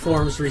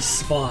 Bodyform's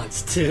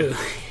response to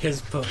his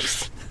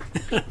post.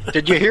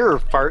 Did you hear her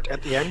fart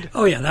at the end?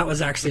 Oh, yeah, that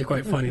was actually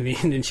quite funny.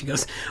 And then she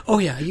goes, "Oh,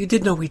 yeah, you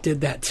did know we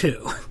did that,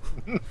 too."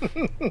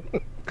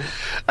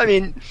 I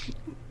mean,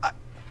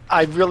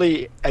 I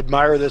really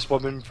admire this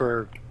woman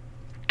for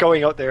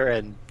going out there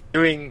and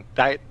doing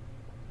that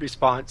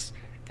response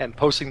and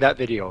posting that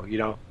video, you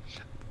know.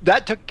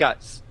 That took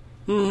guts.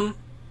 Mm-hmm.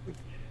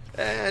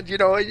 And, you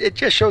know, it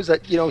just shows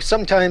that, you know,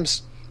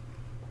 sometimes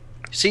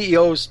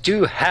CEOs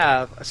do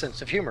have a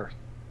sense of humor.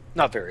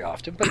 Not very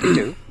often, but they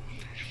do.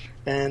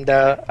 And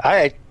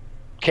I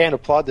can't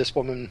applaud this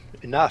woman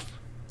enough.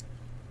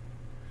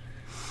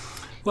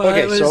 Well,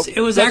 okay, it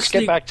was let's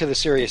actually, get back to the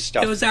serious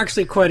stuff. It was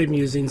actually quite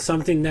amusing,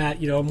 something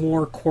that, you know,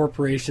 more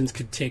corporations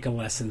could take a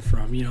lesson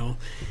from, you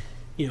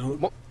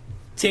know,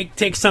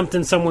 take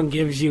something someone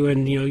gives you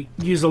and, you know,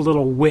 use a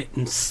little wit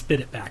and spit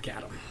it back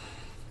at them.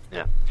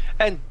 Yeah.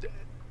 And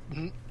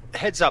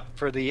heads up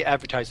for the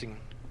advertising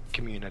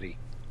community.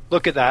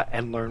 Look at that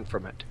and learn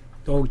from it.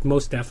 Oh,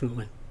 most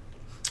definitely.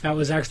 That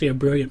was actually a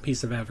brilliant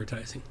piece of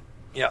advertising.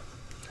 Yeah.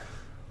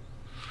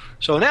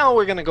 So now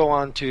we're going to go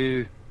on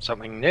to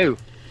something new.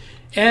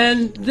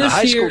 And this A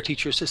high school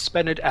teacher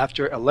suspended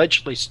after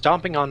allegedly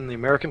stomping on the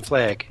American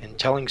flag and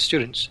telling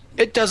students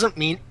it doesn't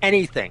mean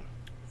anything.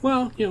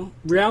 Well, you know,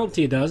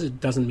 reality does. It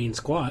doesn't mean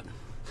squat.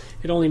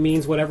 It only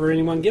means whatever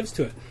anyone gives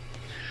to it.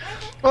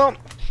 Well,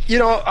 you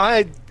know,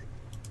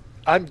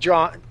 I'm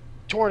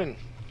torn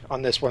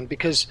on this one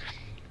because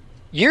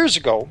years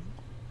ago,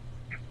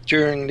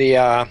 during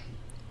the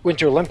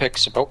Winter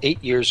Olympics, about 9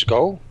 years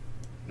ago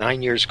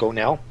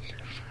now,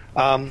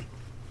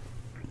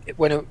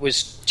 when it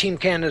was Team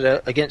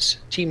Canada against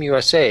Team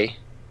USA,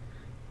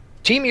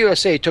 Team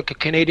USA took a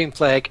Canadian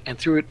flag and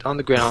threw it on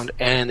the ground,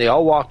 and they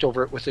all walked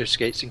over it with their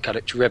skates and cut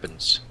it to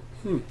ribbons.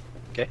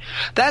 Okay,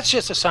 that's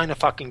just a sign of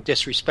fucking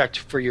disrespect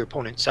for your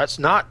opponents. That's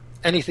not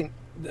anything.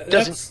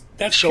 Doesn't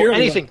show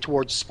anything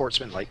towards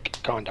sportsmanlike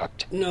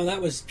conduct. No,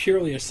 that was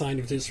purely a sign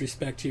of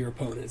disrespect to your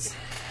opponents.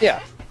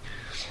 Yeah.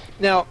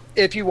 Now,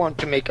 if you want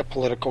to make a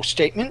political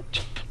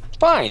statement,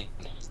 fine.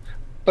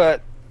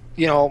 But,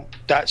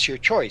 that's your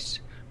choice.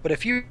 But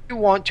if you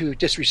want to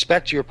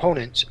disrespect your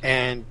opponents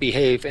and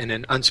behave in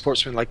an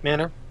unsportsmanlike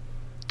manner,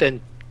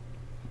 then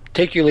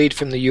take your lead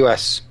from the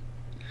U.S.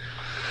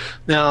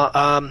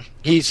 Now,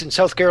 he's in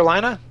South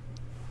Carolina?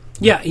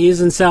 Yeah, he's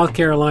in South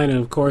Carolina.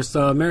 Of course,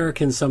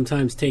 Americans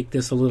sometimes take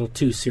this a little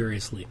too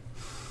seriously.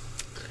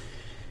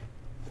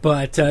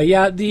 But,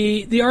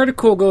 the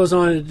article goes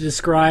on and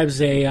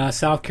describes a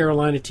South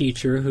Carolina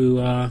teacher who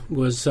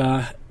was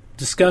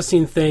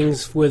discussing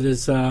things with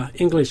his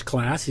English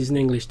class. He's an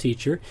English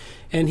teacher.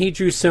 And he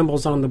drew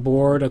symbols on the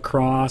board, a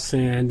cross,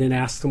 and then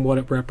asked them what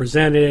it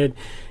represented.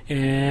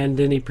 And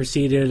then he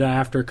proceeded,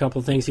 after a couple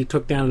of things, he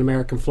took down an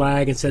American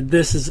flag and said,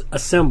 "This is a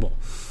symbol,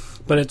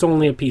 but it's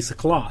only a piece of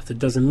cloth. It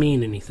doesn't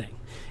mean anything."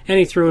 And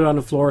he threw it on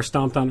the floor,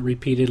 stomped on it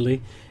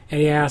repeatedly,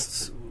 and he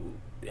asked,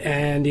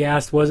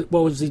 what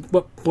was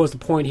the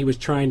point he was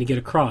trying to get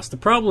across? The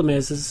problem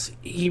is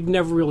he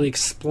never really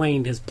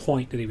explained his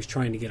point that he was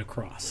trying to get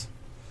across.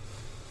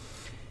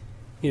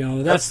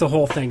 That's the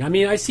whole thing. I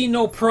mean, I see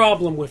no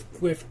problem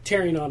with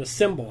tearing on a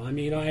symbol. I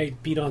mean, I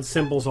beat on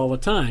symbols all the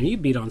time. You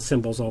beat on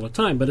symbols all the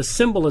time, but a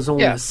symbol is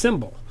only a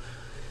symbol.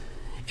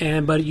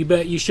 But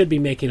you should be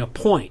making a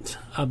point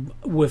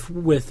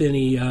with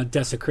any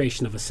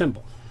desecration of a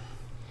symbol.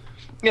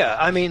 Yeah,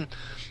 I mean,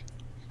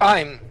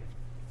 I'm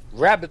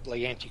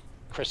rabidly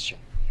anti-Christian.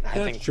 I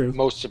think true.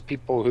 Most of the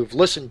people who've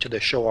listened to the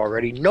show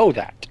already know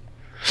that.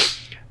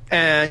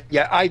 And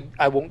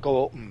I won't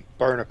go out and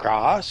burn a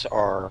cross,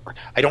 or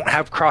I don't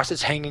have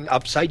crosses hanging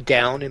upside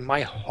down in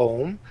my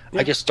home.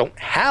 Yeah. I just don't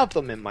have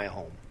them in my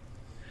home.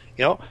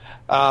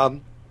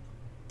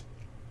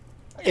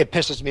 It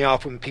pisses me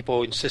off when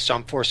people insist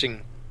on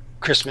forcing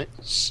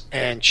Christmas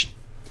and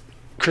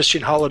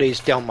Christian holidays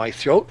down my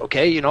throat.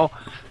 Okay,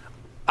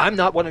 I'm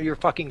not one of your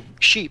fucking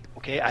sheep.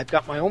 Okay, I've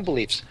got my own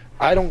beliefs.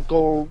 I don't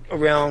go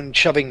around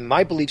shoving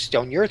my beliefs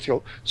down your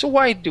throat. So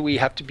why do we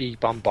have to be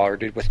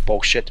bombarded with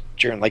bullshit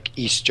during like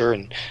Easter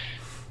and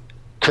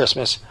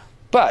Christmas?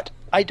 But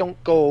I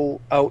don't go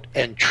out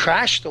and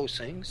trash those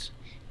things.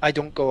 I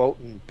don't go out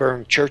and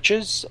burn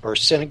churches or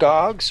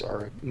synagogues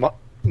or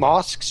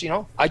mosques.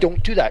 I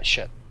don't do that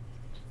shit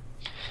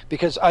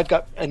because I've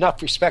got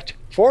enough respect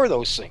for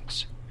those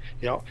things.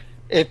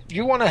 If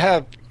you want to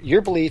have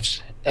your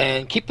beliefs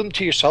and keep them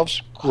to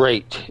yourselves,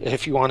 great.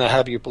 If you want to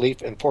have your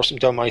belief and force them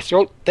down my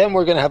throat, then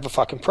we're going to have a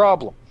fucking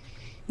problem.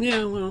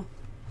 Yeah, well.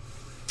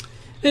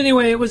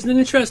 Anyway, it was an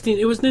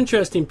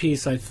interesting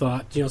piece, I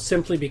thought.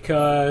 Simply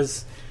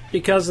because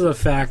of the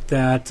fact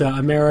that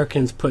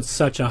Americans put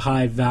such a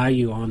high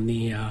value on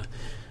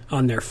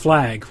their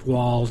flag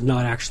while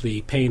not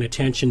actually paying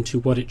attention to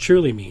what it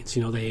truly means.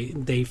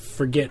 They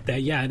forget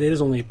that it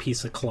is only a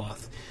piece of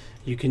cloth.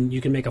 You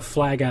can make a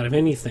flag out of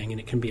anything, and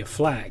it can be a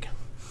flag.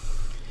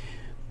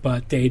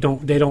 But they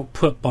don't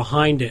put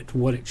behind it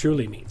what it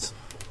truly means,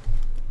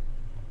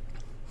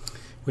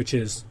 which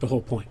is the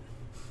whole point.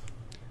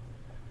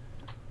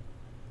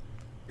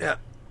 Yeah.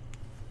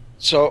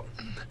 So,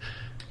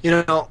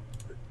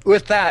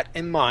 with that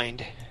in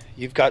mind,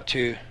 you've got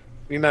to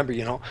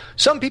remember,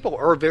 some people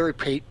are very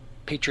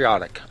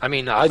patriotic. I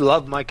mean, I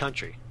love my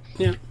country.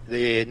 Yeah.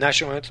 The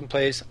national anthem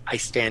plays, I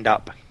stand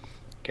up.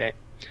 Okay.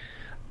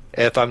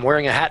 If I'm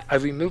wearing a hat, I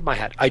remove my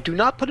hat. I do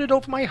not put it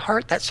over my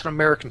heart. That's an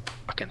American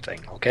fucking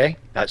thing, okay?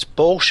 That's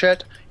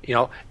bullshit.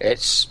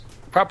 It's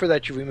proper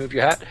that you remove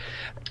your hat.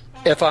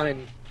 If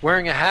I'm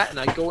wearing a hat and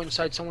I go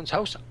inside someone's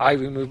house, I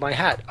remove my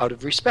hat out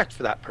of respect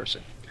for that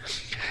person.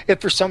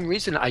 If for some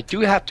reason I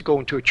do have to go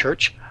into a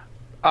church,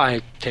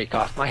 I take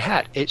off my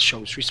hat. It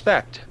shows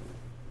respect.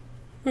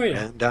 Oh,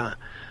 yeah. And,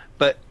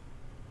 but,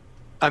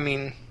 I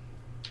mean,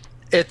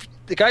 if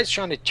the guy's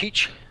trying to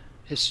teach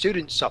his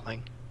students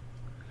something,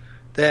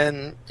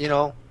 then,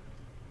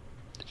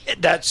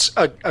 that's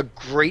a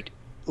great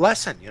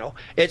lesson,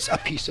 It's a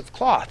piece of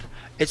cloth.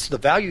 It's the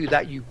value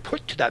that you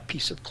put to that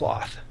piece of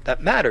cloth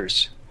that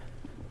matters.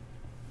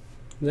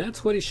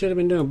 That's what he should have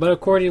been doing. But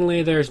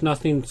accordingly, there's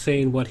nothing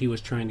saying what he was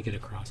trying to get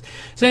across.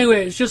 So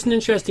anyway, it's just an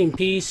interesting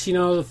piece,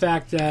 the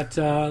fact that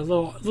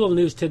little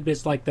news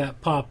tidbits like that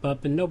pop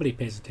up and nobody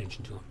pays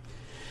attention to them.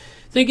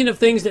 Thinking of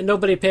things that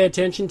nobody pay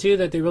attention to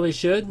that they really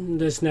should,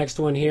 this next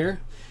one here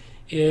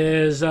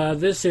is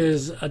this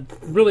is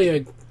really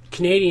a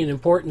Canadian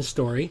important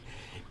story,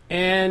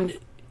 and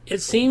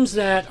it seems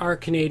that our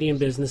Canadian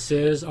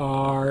businesses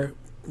are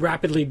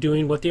rapidly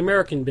doing what the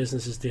American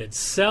businesses did,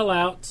 sell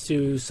out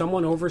to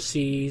someone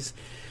overseas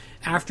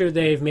after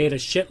they've made a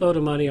shitload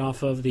of money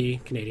off of the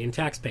Canadian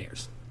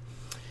taxpayers.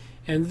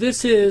 And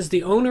this is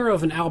the owner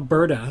of an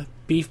Alberta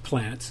beef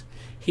plant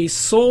He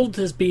sold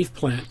his beef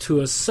plant to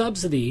a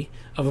subsidy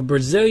of a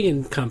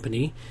Brazilian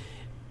company,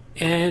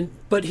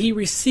 but he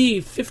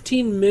received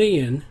 $15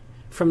 million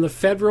from the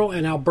federal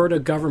and Alberta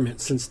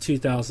government since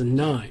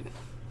 2009.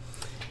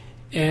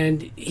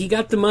 And he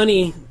got the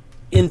money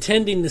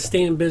intending to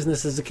stay in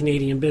business as a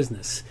Canadian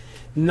business,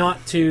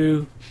 not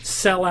to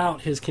sell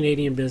out his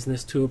Canadian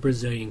business to a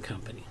Brazilian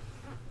company.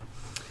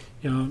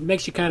 You know, it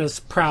makes you kind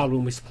of proud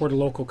when we support a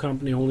local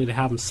company only to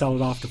have them sell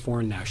it off to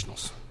foreign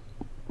nationals.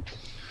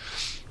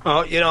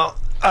 Well, you know,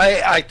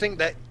 I think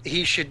that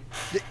they should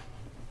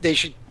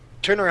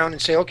turn around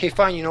and say, okay,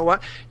 fine, you know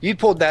what? You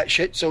pulled that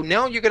shit, so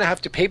now you're going to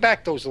have to pay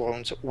back those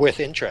loans with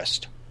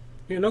interest.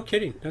 Yeah, no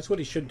kidding. That's what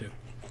he should do.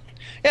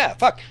 Yeah,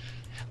 fuck.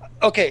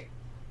 Okay,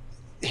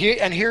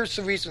 here's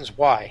the reasons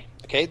why.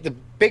 Okay, the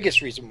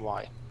biggest reason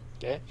why.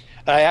 Okay,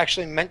 I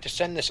actually meant to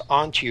send this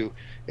on to you.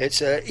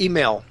 It's an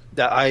email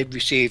that I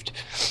received.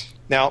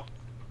 Now,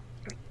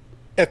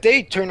 if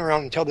they turn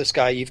around and tell this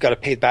guy you've got to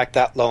pay back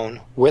that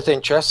loan with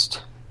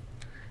interest,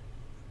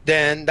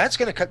 then that's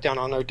going to cut down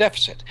on our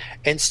deficit.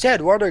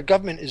 Instead, what our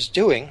government is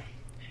doing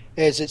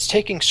is it's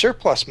taking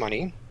surplus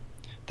money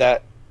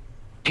that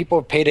people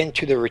have paid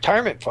into their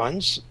retirement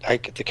funds,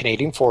 like the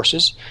Canadian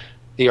Forces,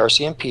 the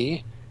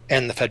RCMP,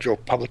 and the Federal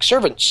Public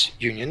Servants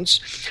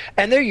Unions,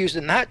 and they're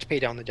using that to pay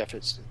down the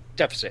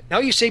deficit. Now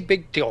you say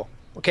big deal.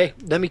 Okay,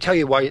 let me tell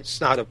you why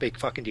it's not a big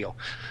fucking deal,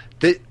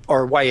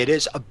 or why it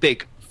is a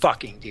big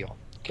fucking deal.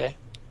 Okay,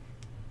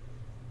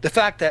 the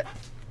fact that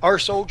our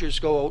soldiers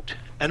go out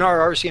and our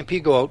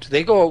RCMP go out,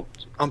 they go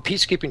out on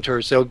peacekeeping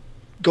tours. They'll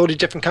go to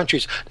different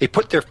countries. They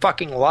put their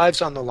fucking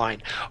lives on the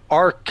line.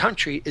 Our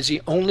country is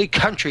the only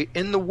country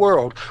in the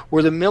world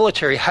where the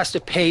military has to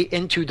pay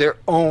into their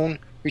own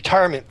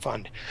retirement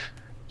fund.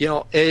 You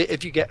know,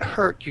 if you get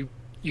hurt, you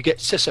get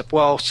SISIP.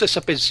 Well,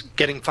 SISIP is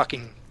getting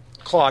fucking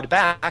clawed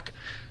back.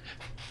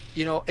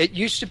 You know, it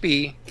used to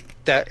be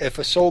that if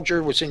a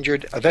soldier was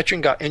injured, a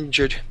veteran got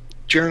injured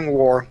during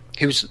war,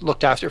 he was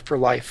looked after for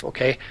life,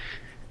 okay?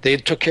 They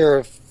took care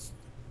of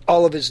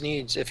all of his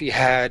needs. If he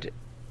had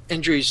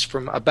injuries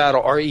from a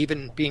battle or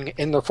even being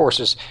in the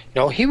forces,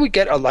 you know, he would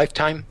get a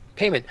lifetime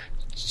payment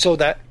so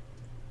that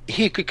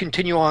he could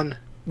continue on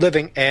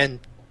living and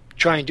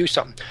try and do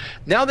something.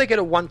 Now they get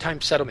a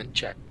one-time settlement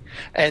check,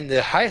 and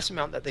the highest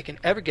amount that they can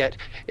ever get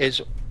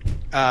is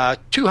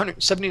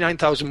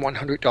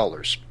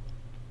 $279,100.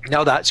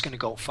 Now that's going to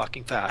go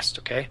fucking fast,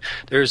 okay?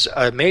 There's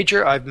a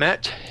major I've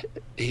met.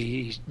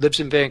 He lives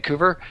in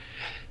Vancouver.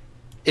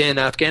 In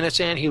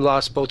Afghanistan, he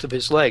lost both of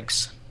his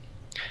legs.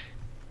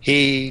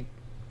 He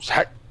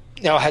had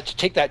to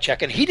take that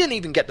check, and he didn't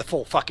even get the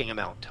full fucking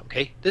amount,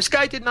 okay? This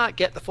guy did not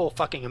get the full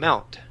fucking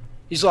amount.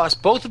 He's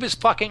lost both of his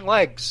fucking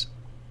legs.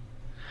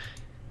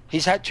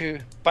 He's had to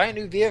buy a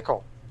new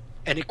vehicle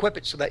and equip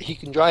it so that he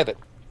can drive it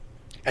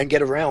and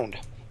get around.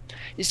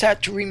 He's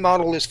had to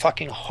remodel his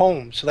fucking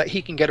home so that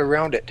he can get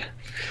around it.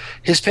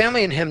 His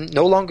family and him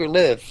no longer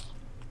live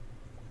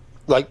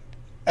like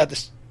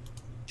at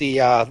the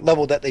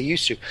level that they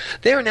used to.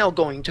 They are now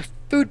going to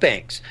food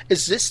banks.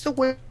 Is this the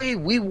way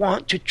we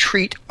want to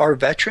treat our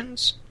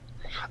veterans?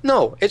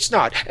 No, it's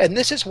not. And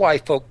this is why,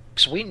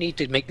 folks, we need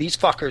to make these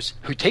fuckers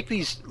who take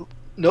these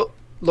low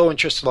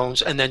interest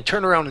loans and then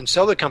turn around and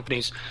sell the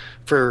companies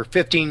for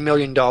 $15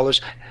 million,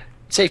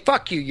 say,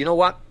 fuck you, you know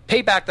what?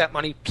 Pay back that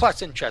money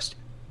plus interest.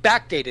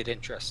 Backdated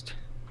interest.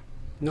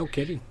 No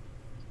kidding.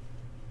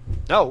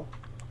 No.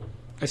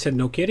 I said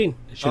no kidding.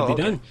 It should be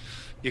done.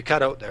 You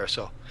cut out there,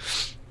 so.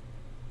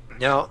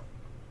 Now,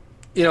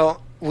 you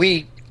know,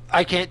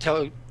 I can't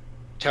tell you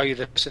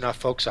this enough,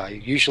 folks. I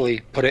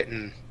usually put it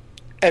in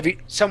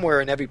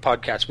somewhere in every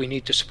podcast. We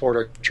need to support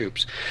our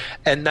troops.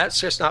 And that's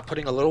just not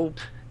putting a little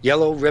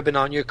yellow ribbon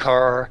on your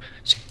car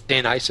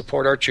saying I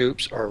support our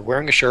troops, or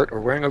wearing a shirt, or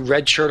wearing a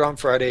red shirt on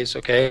Fridays,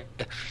 okay?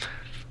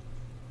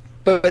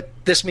 But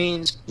this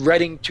means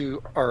writing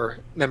to our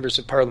members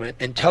of parliament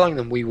and telling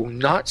them we will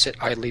not sit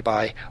idly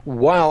by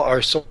while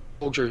our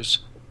soldiers,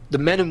 the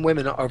men and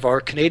women of our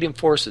Canadian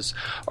forces,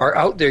 are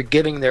out there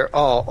giving their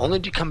all, only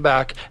to come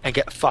back and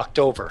get fucked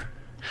over.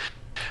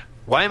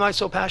 Why am I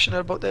so passionate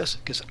about this?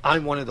 Because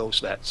I'm one of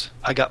those vets.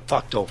 I got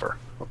fucked over,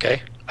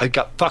 okay? I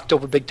got fucked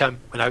over big time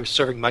when I was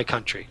serving my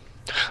country.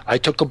 I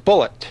took a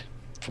bullet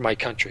for my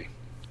country.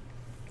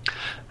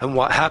 And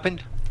what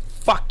happened?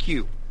 Fuck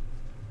you.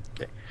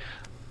 Okay.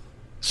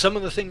 Some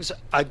of the things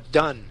I've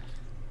done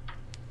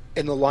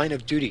in the line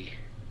of duty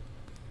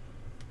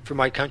for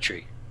my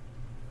country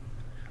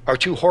are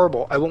too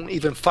horrible. I won't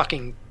even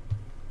fucking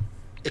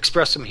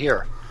express them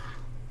here.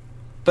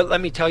 But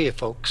let me tell you,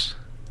 folks,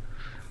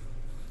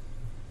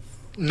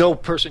 no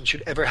person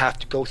should ever have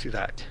to go through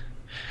that.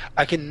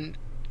 I can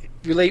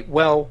relate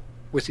well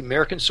with the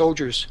American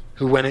soldiers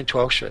who went into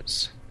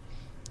Auschwitz.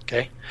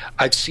 Okay?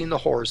 I've seen the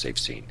horrors they've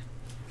seen.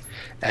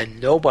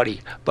 And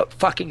nobody, but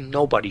fucking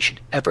nobody,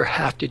 should ever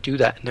have to do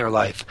that in their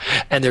life.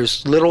 And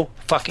there's little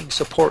fucking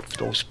support for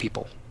those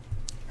people.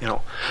 You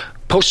know,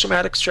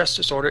 post-traumatic stress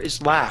disorder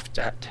is laughed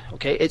at.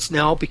 Okay? It's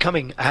now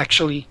becoming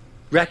actually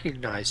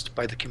recognized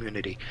by the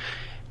community.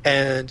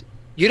 And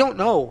you don't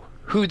know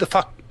who the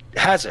fuck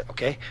has it,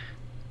 okay?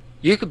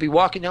 You could be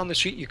walking down the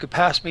street, you could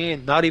pass me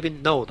and not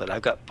even know that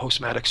I've got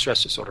post-traumatic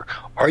stress disorder.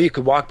 Or you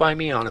could walk by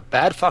me on a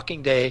bad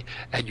fucking day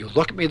and you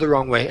look at me the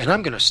wrong way and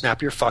I'm going to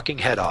snap your fucking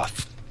head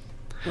off.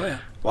 Oh, yeah.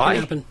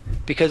 Why?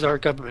 Because our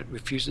government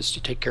refuses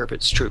to take care of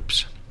its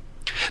troops.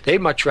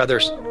 They'd much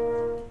rather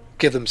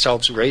give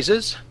themselves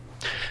raises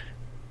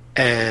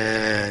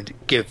and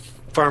give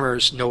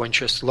farmers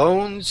no-interest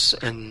loans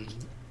and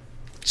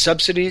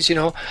subsidies, you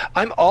know.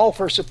 I'm all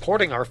for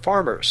supporting our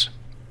farmers.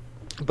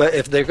 But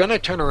if they're going to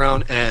turn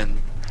around and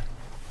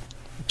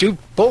do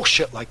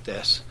bullshit like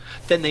this,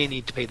 then they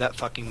need to pay that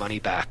fucking money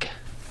back.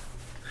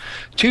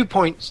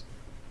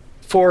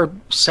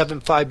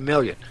 $2.475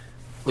 million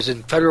was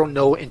in federal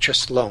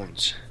no-interest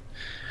loans.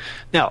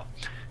 Now,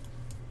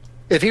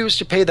 if he was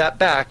to pay that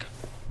back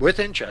with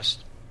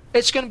interest,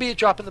 it's going to be a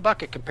drop in the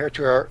bucket compared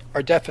to our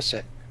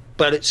deficit.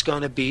 But it's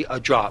going to be a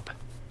drop.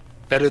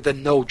 Better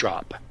than no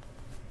drop.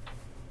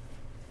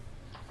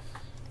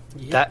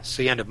 Yep. That's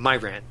the end of my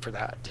rant for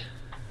that.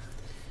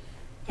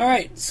 All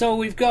right, so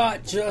we've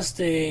got just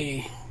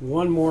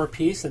one more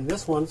piece, and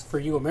this one's for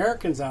you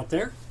Americans out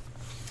there.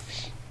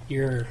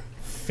 Your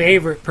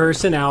favorite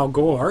person, Al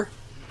Gore.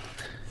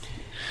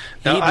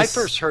 Now, I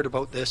first heard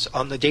about this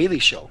on The Daily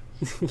Show.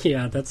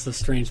 Yeah, that's a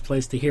strange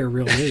place to hear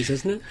real news,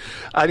 isn't it?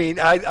 I mean,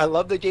 I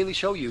love The Daily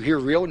Show. You hear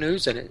real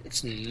news, and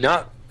it's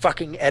not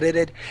fucking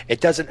edited. It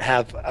doesn't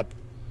have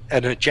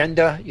an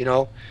agenda, you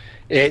know.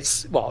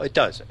 It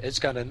does. It's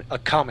got a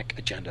comic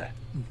agenda,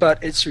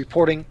 but it's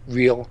reporting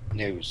real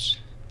news.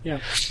 Yeah.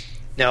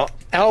 Now,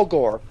 Al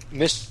Gore,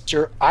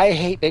 Mr. I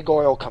hate big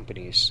oil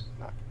companies,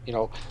 you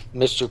know,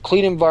 Mr.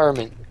 Clean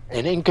Environment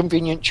and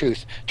Inconvenient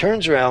Truth,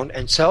 turns around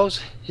and sells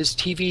his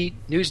TV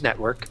news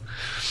network,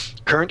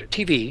 Current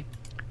TV,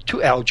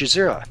 to Al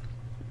Jazeera.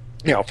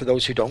 Now, for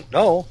those who don't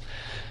know,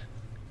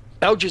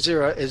 Al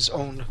Jazeera is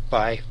owned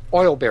by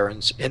oil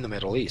barons in the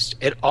Middle East.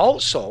 It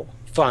also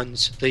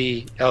funds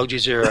the Al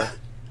Jazeera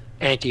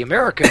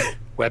anti-American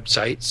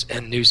websites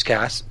and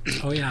newscasts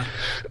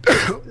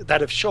that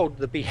have showed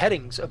the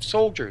beheadings of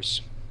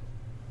soldiers.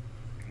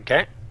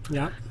 Okay?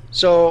 Yeah.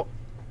 So,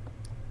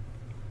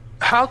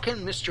 how can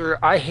Mr.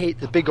 I hate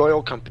the big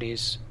oil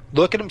companies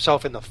look at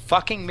himself in the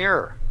fucking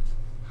mirror?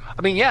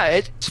 I mean, yeah,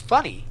 it's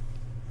funny.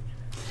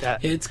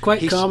 That it's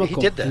quite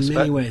comical he did this, in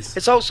many ways.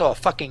 It's also a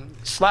fucking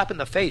slap in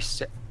the face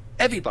to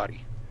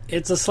everybody.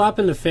 It's a slap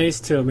in the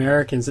face to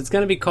Americans. It's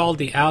going to be called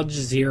the Al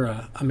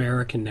Jazeera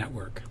American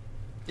Network.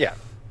 Yeah.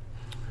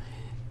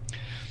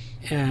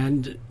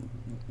 And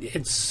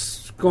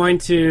it's going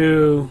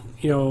to,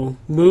 you know,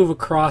 move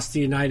across the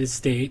United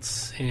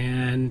States,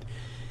 and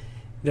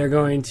they're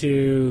going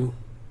to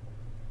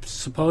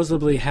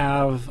supposedly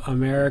have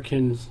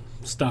American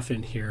stuff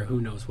in here.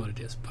 Who knows what it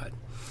is, but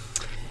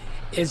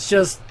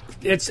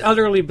it's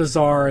utterly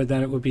bizarre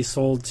that it would be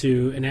sold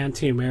to an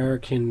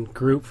anti-American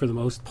group for the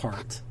most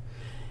part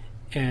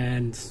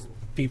and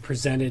be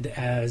presented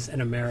as an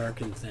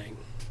American thing.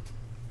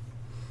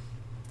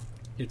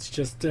 It's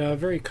just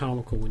very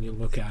comical when you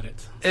look at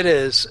it. It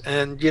is,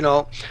 and you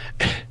know,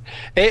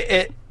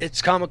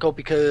 it's comical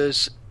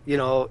because you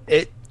know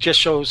it just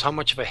shows how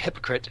much of a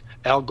hypocrite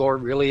Al Gore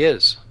really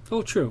is.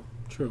 Oh, true.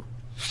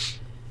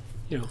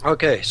 You know.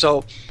 Okay,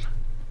 so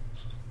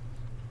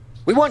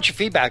we want your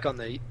feedback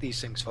on these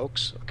things,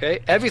 folks. Okay,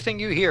 everything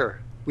you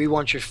hear, we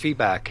want your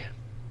feedback,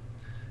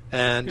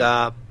 and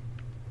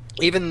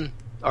even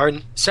our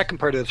second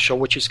part of the show,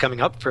 which is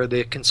coming up for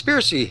the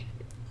conspiracy.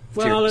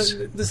 Well,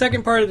 the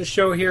second part of the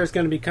show here is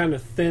going to be kind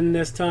of thin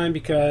this time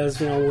because,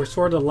 you know, we're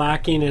sort of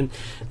lacking, and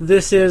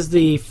this is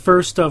the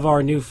first of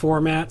our new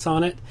formats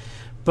on it,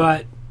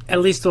 but at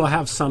least we'll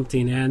have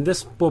something, and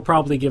this will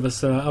probably give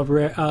us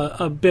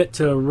a bit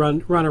to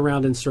run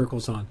around in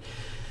circles on.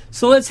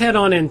 So let's head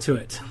on into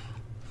it.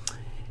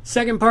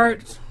 Second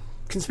part,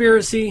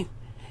 conspiracy.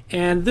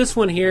 And this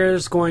one here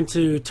is going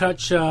to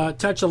touch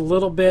a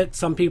little bit.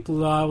 Some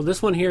people, this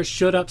one here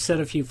should upset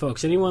a few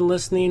folks. Anyone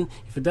listening,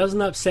 if it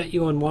doesn't upset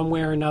you in one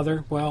way or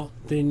another, well,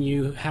 then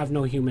you have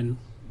no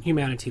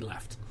humanity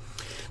left.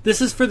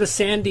 This is for the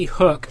Sandy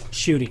Hook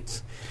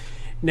shootings.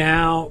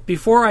 Now,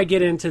 before I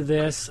get into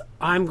this,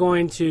 I'm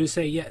going to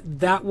say, yeah,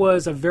 that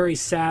was a very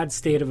sad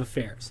state of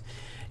affairs.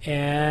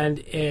 And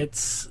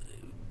it's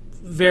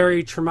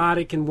very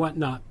traumatic and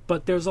whatnot,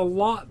 but there's a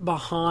lot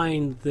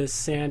behind this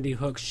Sandy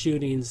Hook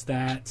shootings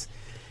that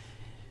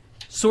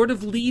sort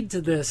of lead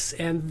to this,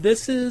 and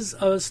this is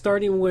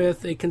starting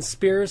with a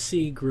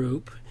conspiracy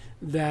group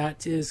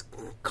that is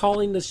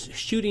calling the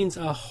shootings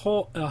a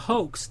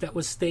hoax that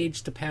was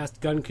staged to pass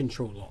gun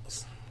control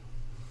laws.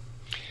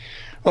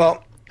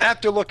 Well,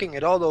 after looking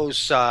at all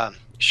those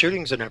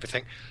shootings and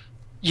everything,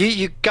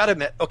 you got to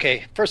admit,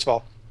 okay, first of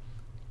all,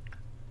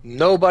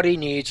 nobody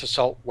needs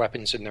assault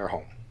weapons in their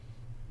home.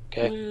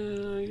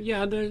 Okay.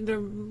 Yeah,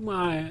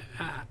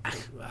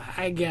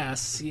 I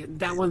guess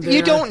that one there.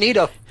 You don't need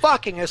a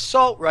fucking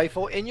assault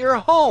rifle in your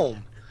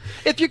home.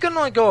 If you're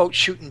gonna go out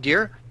shooting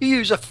deer, you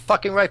use a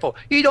fucking rifle.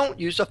 You don't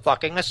use a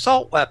fucking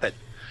assault weapon.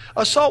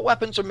 Assault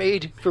weapons are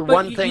made for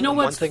one thing, you know and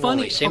what's one thing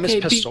funny? only. Same Okay,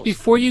 as pistols.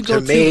 Before you go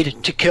They're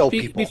made to kill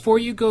people. Before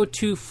you go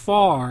too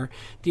far,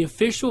 the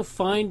official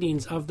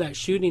findings of that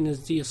shooting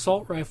is the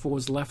assault rifle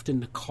was left in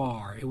the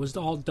car. It was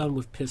all done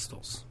with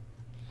pistols.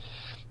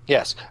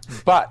 Yes,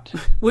 but...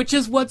 Which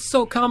is what's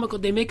so comical.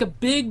 They make a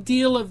big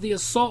deal of the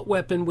assault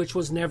weapon, which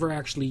was never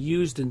actually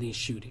used in these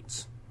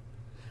shootings.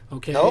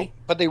 Okay? No,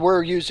 but they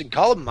were used in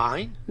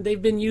Columbine.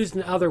 They've been used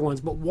in other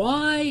ones. But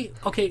why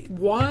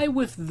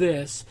with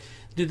this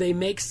do they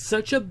make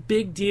such a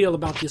big deal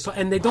about the assault?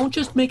 And they don't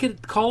just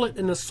call it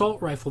an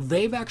assault rifle.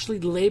 They've actually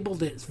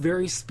labeled it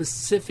very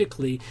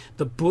specifically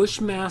the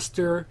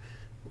Bushmaster...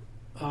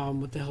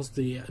 what the hell's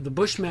the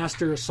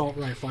Bushmaster assault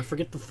rifle? I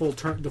forget the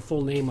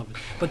full name of it,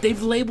 but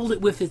they've labeled it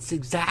with its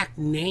exact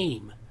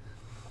name.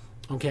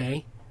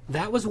 Okay,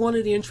 that was one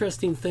of the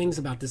interesting things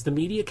about this. The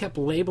media kept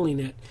labeling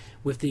it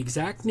with the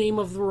exact name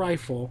of the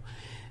rifle,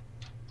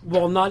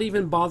 while not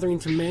even bothering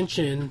to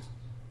mention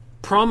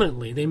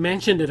prominently. They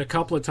mentioned it a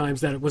couple of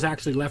times that it was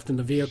actually left in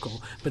the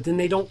vehicle, but then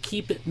they don't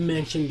keep it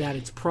mentioned that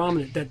it's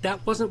prominent.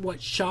 That wasn't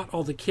what shot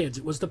all the kids.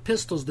 It was the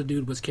pistols the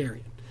dude was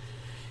carrying.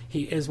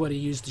 He is what he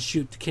used to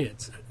shoot the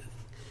kids.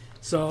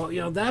 So,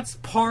 that's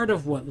part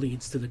of what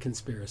leads to the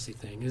conspiracy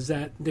thing, is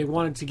that they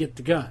wanted to get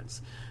the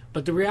guns.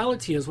 But the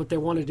reality is what they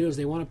want to do is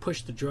they want to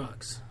push the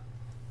drugs.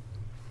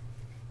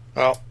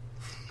 Well,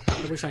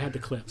 I wish I had the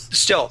clips.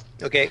 Still,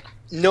 okay,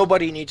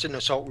 nobody needs an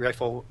assault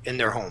rifle in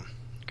their home.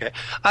 Okay,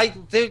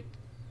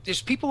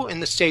 there's people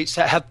in the States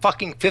that have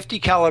fucking 50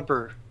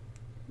 caliber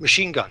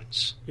machine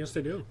guns. Yes,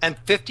 they do. And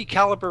 50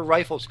 caliber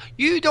rifles.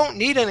 You don't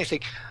need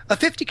anything. A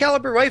 50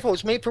 caliber rifle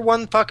is made for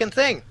one fucking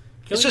thing.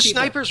 It's a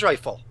sniper's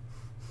rifle.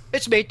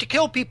 It's made to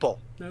kill people.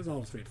 That's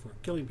all it's made for.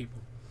 Killing people.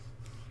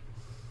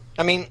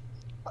 I mean,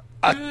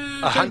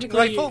 a hunting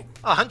rifle?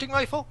 A hunting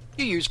rifle?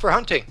 You use for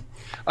hunting.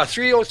 A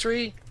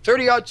 303,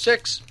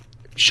 30-06,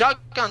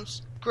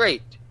 shotguns,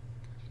 great.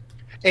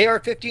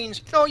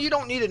 AR-15s? No, you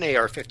don't need an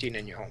AR-15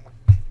 in your home.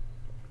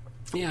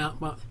 Yeah,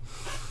 well...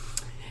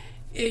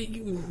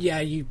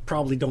 you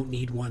probably don't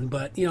need one,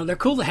 but they're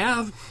cool to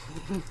have.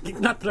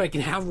 Not that I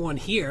can have one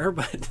here,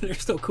 but they're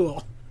still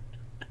cool.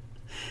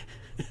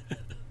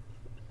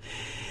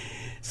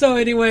 So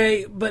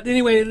anyway,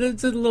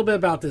 let's a little bit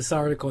about this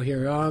article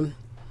here.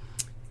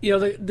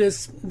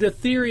 The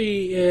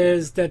theory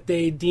is that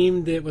they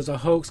deemed it was a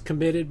hoax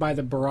committed by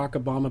the Barack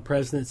Obama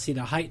presidency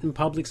to heighten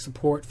public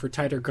support for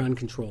tighter gun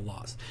control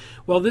laws.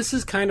 Well, this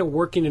is kind of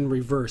working in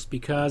reverse,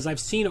 because I've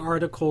seen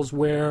articles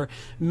where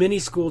many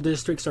school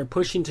districts are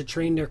pushing to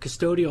train their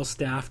custodial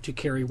staff to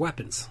carry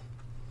weapons.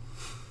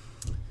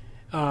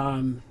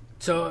 And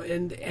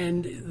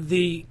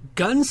the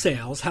gun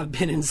sales have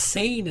been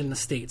insane in the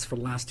States for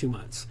the last 2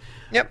 months.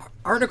 Yep.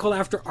 Article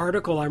after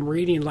article I'm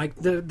reading, like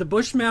the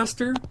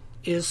Bushmaster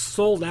is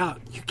sold out.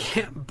 You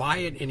can't buy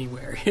it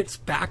anywhere. It's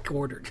back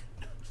ordered.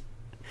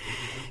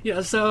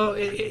 So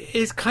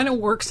it kind of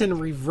works in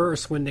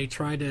reverse when they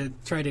try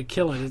to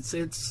kill it.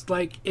 It's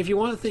like, if you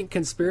want to think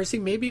conspiracy,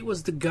 maybe it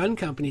was the gun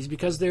companies,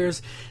 because there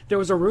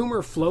was a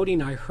rumor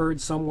floating I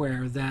heard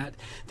somewhere that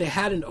they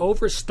had an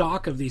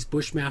overstock of these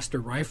Bushmaster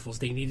rifles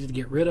they needed to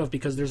get rid of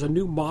because there's a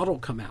new model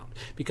come out,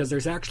 because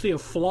there's actually a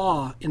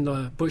flaw in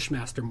the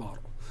Bushmaster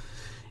model.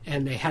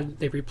 And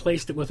they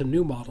replaced it with a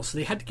new model, so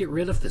they had to get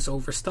rid of this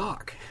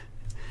overstock.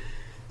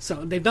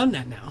 So they've done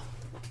that now.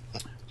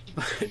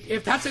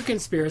 If that's a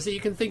conspiracy, you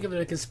can think of it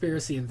a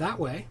conspiracy in that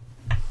way.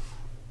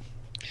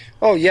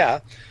 Oh yeah,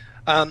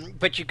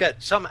 but you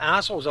got some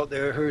assholes out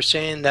there who are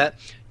saying that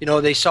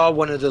they saw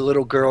one of the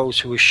little girls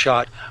who was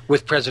shot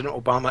with President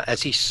Obama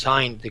as he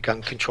signed the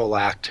Gun Control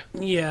Act.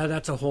 Yeah,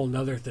 that's a whole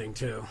nother thing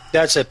too.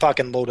 That's a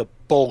fucking load of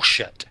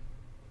bullshit.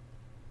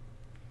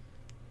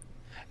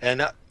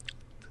 And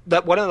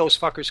that one of those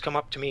fuckers come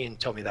up to me and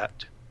tell me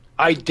that.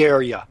 I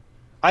dare ya.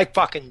 I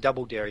fucking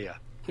double dare ya.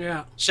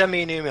 Yeah. Send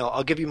me an email.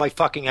 I'll give you my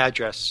fucking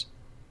address.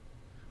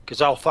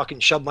 Because I'll fucking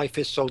shove my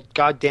fist so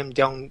goddamn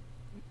down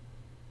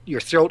your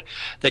throat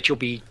that you'll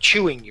be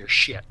chewing your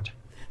shit.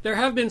 There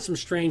have been some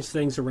strange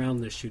things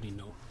around this shooting,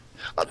 though.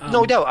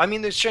 No doubt. I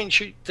mean, there's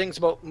strange things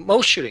about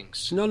most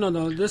shootings.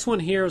 No. This one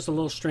here is a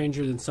little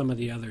stranger than some of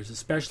the others,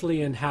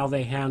 especially in how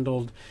they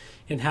handled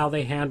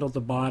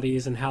the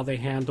bodies, and how they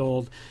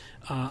handled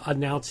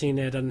announcing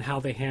it, and how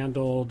they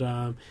handled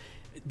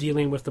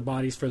dealing with the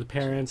bodies for the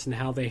parents, and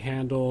how they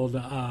handled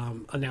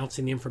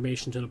announcing the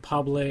information to the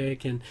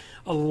public. And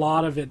a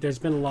lot of it, there's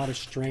been a lot of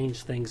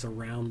strange things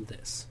around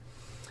this.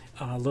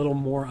 A little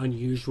more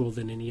unusual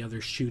than any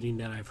other shooting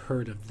that I've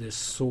heard of this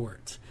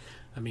sort.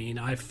 I mean,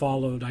 I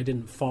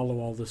didn't follow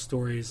all the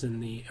stories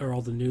or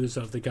all the news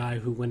of the guy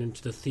who went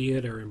into the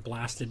theater and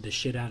blasted the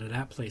shit out of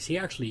that place. He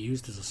actually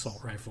used his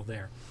assault rifle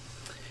there.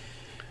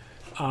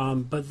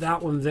 But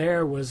that one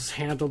there was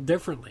handled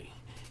differently.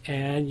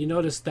 And you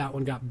notice that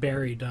one got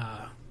buried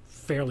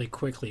fairly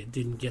quickly. It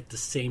didn't get the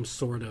same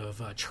sort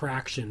of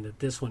traction that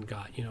this one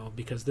got,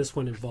 because this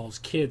one involves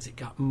kids. It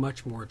got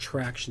much more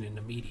traction in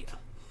the media.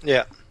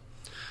 Yeah.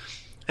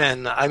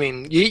 And, I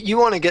mean, you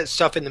want to get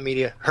stuff in the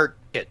media, hurt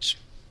kids.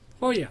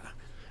 Oh, yeah.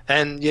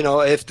 And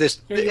if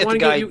the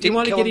guy didn't you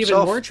want to kill get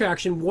himself, even more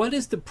traction. What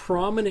is the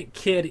prominent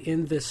kid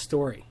in this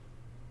story?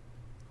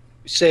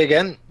 Say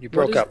again. You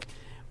broke up.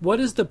 What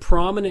is the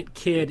prominent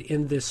kid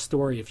in this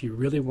story? If you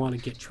really want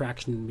to get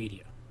traction in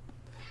media,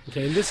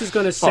 okay. And this is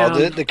going to sound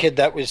the kid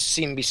that was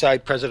seen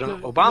beside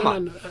President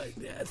Obama. No,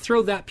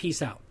 throw that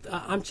piece out.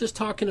 I'm just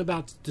talking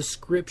about the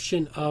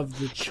description of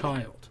the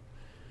child.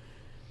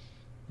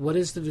 What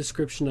is the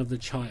description of the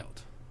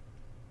child?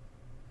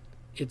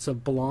 It's a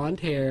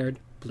blonde-haired,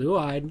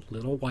 blue-eyed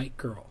little white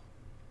girl.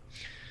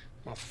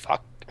 Oh,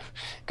 fuck.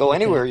 Go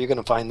anywhere, you're going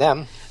to find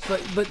them.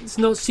 But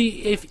no.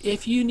 See,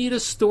 if you need a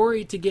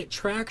story to get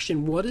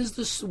traction, what is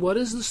the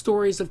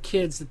stories of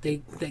kids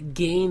that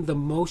gain the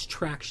most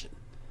traction?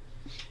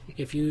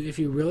 If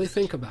you really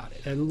think about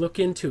it and look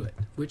into it,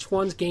 which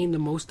ones gain the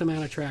most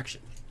amount of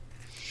traction?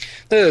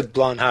 The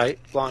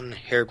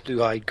blonde-haired,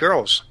 blue-eyed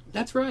girls.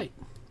 That's right.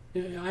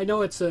 I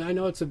know it's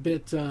a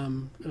bit.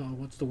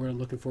 What's the word I'm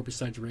looking for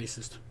besides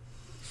racist?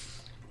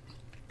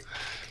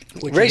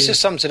 Racist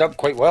sums it up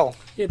quite well.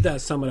 It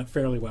does sum it up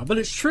fairly well, but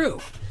it's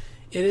true.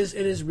 It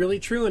is really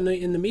true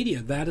in the media.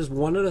 That is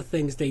one of the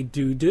things they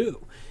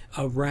do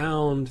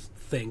around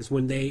things.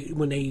 When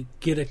they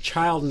get a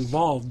child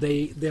involved,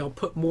 they'll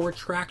put more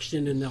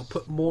traction and they'll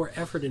put more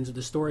effort into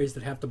the stories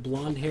that have the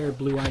blonde-haired,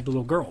 blue-eyed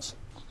little girls.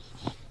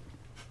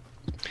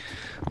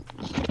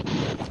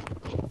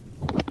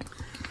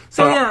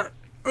 So yeah.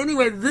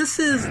 Anyway,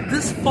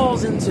 this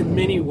falls into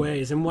many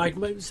ways, and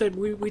like I said,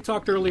 we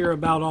talked earlier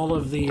about all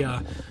of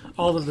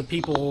the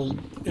people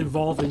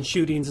involved in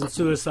shootings and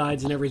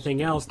suicides and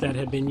everything else that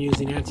had been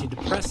using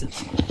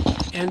antidepressants.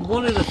 And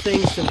one of the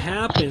things that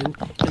happened,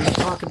 and they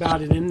talk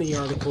about it in the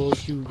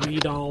articles, you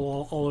read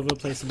all over the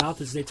place about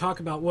this, they talk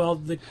about, well,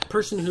 the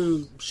person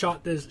who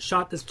shot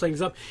this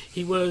place up,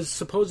 he was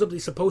supposedly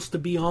supposed to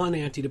be on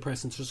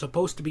antidepressants or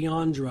supposed to be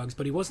on drugs,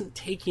 but he wasn't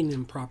taking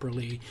them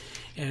properly,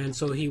 and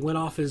so he went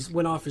off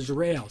his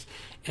rails.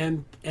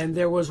 And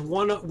there was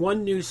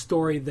one news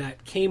story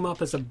that came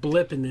up as a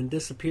blip and then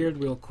disappeared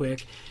real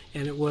quick,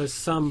 and it was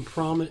some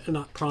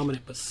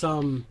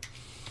some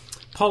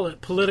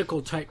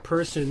political type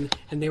person,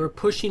 and they were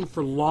pushing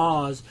for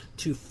laws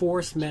to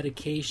force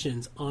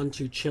medications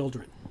onto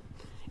children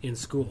in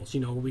schools.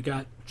 We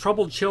got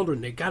troubled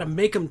children. They got to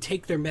make them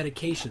take their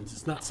medications.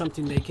 It's not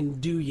something they can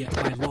do yet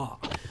by law,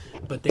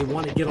 but they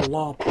want to get a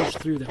law pushed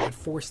through that would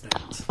force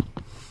that.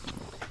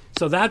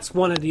 So that's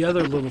one of the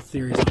other little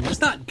theories.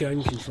 It's not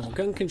gun control.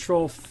 Gun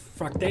control,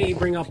 fuck, they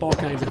bring up all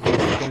kinds of things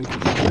for gun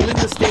control. And in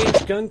the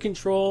States, gun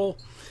control,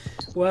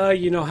 well,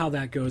 you know how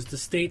that goes. The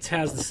States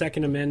has the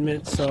Second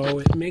Amendment, so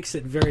it makes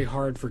it very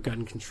hard for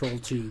gun control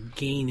to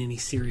gain any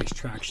serious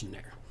traction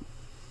there.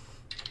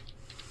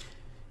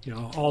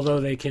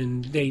 Although they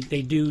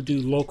do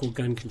local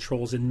gun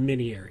controls in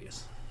many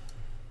areas.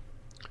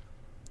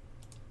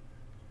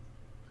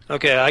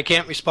 Okay, I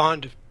can't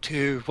respond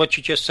to what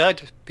you just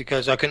said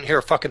because I couldn't hear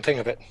a fucking thing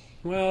of it.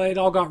 Well, it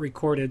all got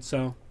recorded,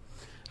 so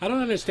I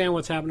don't understand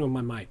what's happening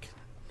with my mic.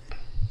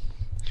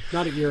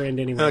 Not at your end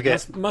anyway. Okay.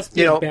 Must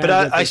be a but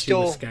I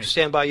still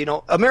stand by,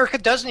 America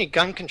does need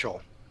gun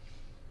control.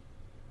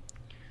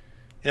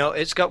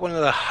 It's got one of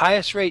the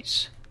highest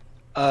rates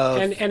of...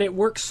 And it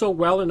works so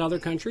well in other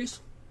countries?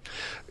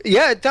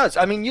 Yeah, it does.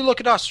 I mean, you look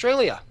at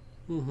Australia.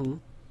 Mm-hmm.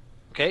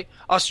 Okay?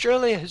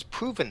 Australia has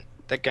proven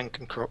that gun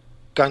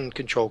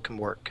control can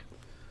work.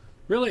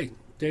 Really?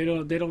 They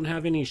don't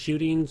have any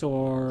shootings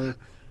or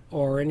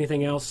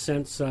anything else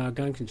since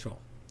gun control?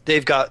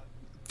 They've got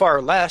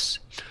far less.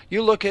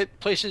 You look at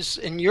places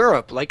in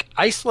Europe like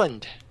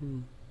Iceland,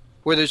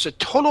 where there's a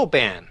total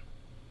ban,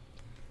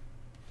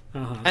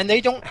 and they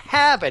don't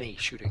have any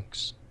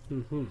shootings.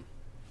 Mm-hmm.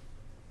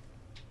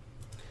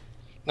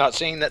 Not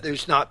saying that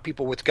there's not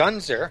people with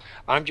guns there.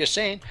 I'm just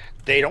saying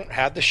they don't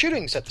have the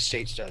shootings that the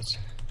States does.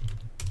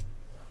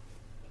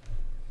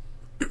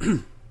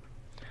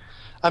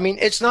 I mean,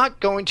 it's not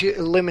going to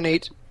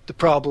eliminate the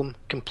problem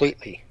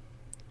completely,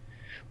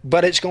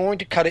 but it's going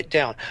to cut it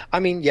down. I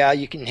mean, yeah,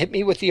 you can hit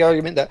me with the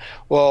argument that,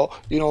 well,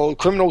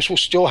 criminals will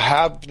still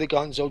have the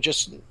guns. They'll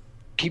just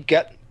keep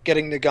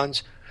getting the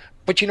guns.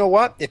 But you know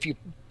what? If you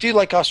do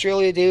like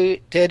Australia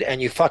did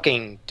and you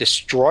fucking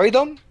destroy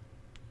them,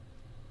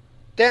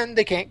 then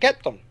they can't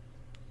get them.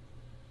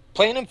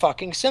 Plain and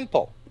fucking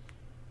simple.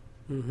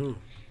 Mm-hmm.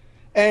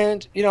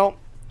 And,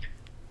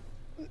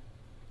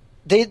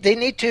 they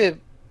need to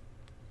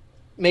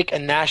make a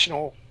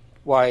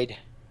national-wide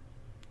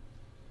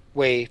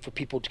way for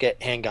people to get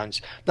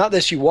handguns. Not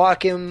this, you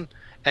walk in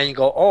and you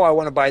go, oh, I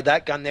want to buy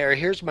that gun there.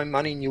 Here's my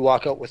money, and you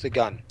walk out with a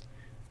gun.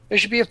 There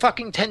should be a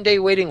fucking 10-day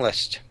waiting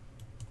list.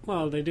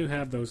 Well, they do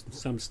have those in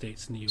some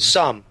states in the U.S.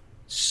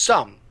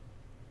 Some.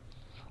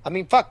 I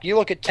mean, fuck, you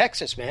look at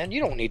Texas, man.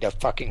 You don't need a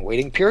fucking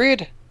waiting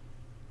period.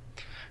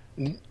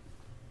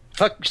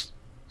 Fuck,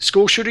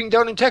 school shooting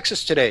down in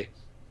Texas today.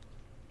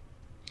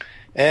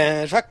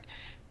 And fuck,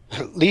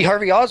 Lee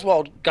Harvey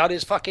Oswald got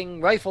his fucking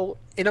rifle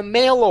in a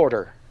mail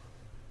order.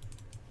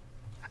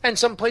 And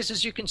some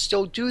places you can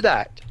still do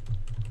that.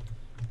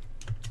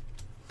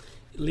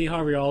 Lee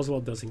Harvey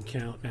Oswald doesn't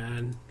count,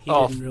 man. He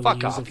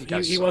fuck off.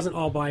 He wasn't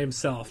all by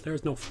himself.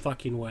 There's no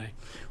fucking way.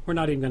 We're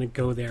not even going to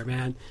go there,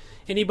 man.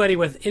 Anybody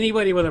with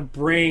a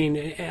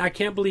brain, I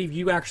can't believe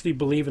you actually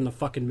believe in the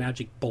fucking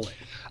magic bullet.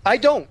 I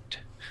don't.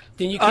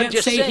 Then you can't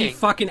say he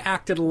fucking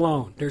acted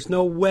alone. There's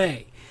no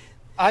way.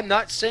 I'm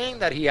not saying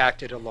that he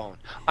acted alone.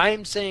 I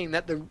am saying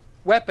that the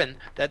weapon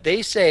that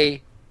they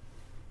say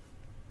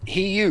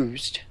he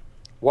used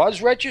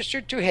was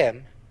registered to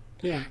him,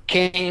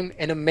 came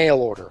in a mail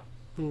order.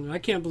 I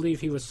can't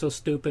believe he was so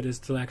stupid as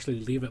to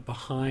actually leave it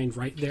behind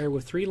right there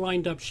with 3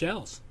 lined up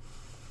shells.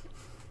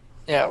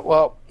 Yeah,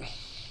 well...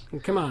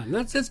 Come on,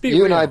 let's be real.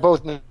 You and I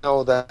both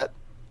know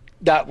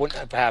that wouldn't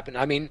have happened.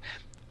 I mean,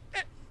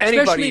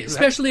 anybody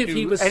especially if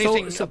he was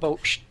anything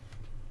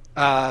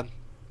about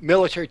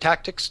military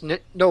tactics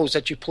knows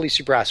that you police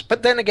your brass.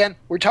 But then again,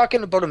 we're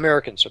talking about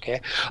Americans, okay?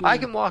 Mm. I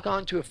can walk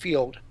onto a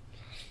field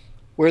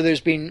where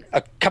there's been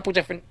a couple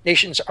different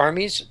nations'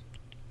 armies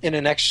in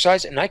an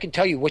exercise, and I can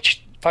tell you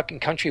which fucking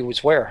country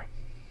was where.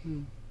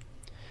 Mm.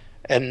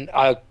 And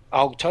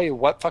I'll tell you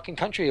what fucking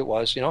country it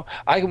was. You know,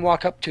 I can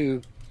walk up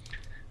to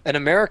an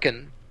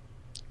American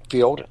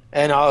field,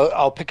 and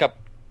I'll pick up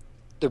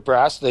the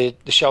brass, the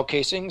shell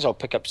casings. I'll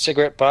pick up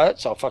cigarette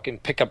butts. I'll fucking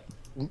pick up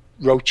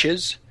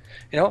roaches,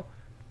 you know.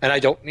 And I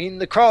don't mean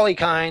the crawly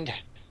kind.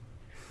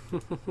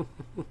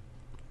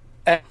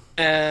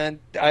 And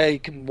I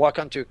can walk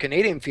onto a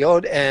Canadian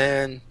field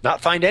and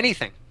not find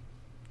anything.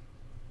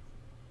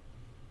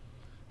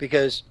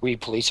 Because we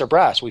police our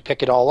brass. We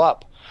pick it all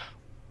up.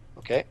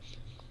 Okay?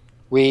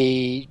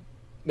 We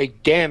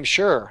make damn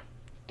sure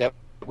that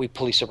we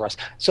police our brass.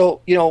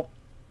 So, you know,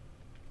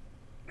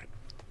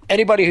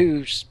 anybody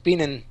who's been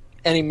in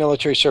any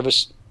military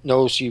service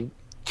knows you,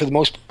 for the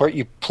most part,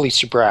 you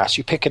police your brass.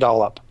 You pick it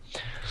all up.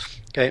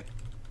 Okay?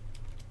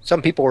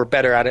 Some people are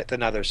better at it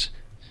than others.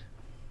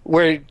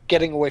 We're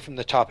getting away from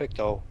the topic,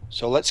 though.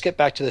 So let's get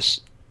back to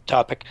this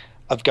topic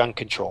of gun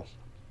control.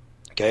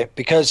 Okay?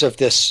 Because of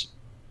this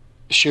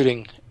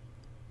shooting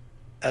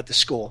at the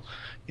school,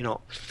 you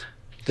know,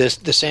 the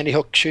Sandy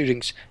Hook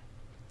shootings,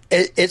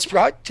 it's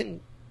brought to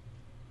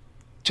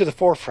the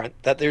forefront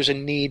that there's a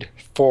need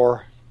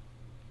for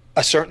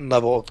a certain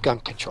level of gun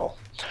control.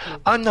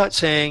 I'm not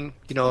saying,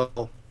 you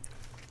know,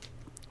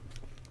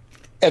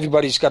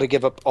 everybody's got to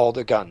give up all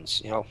their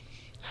guns, you know.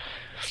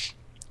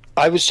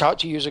 I was taught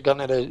to use a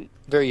gun at a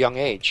very young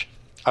age.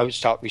 I was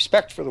taught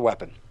respect for the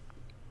weapon.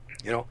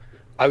 You know,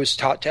 I was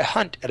taught to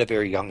hunt at a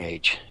very young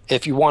age.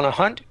 If you want to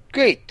hunt,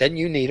 great, then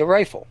you need a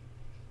rifle.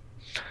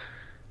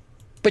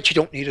 But you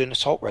don't need an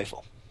assault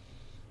rifle.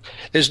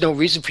 There's no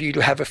reason for you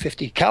to have a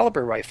 .50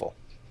 caliber rifle.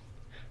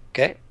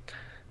 Okay?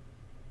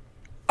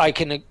 I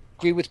can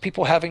agree with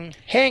people having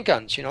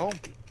handguns, you know.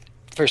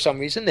 For some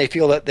reason, they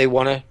feel that they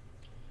want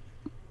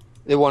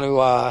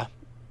to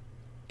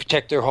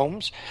protect their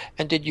homes.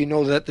 And did you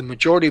know that the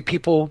majority of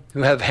people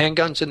who have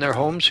handguns in their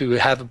homes who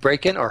have a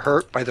break-in are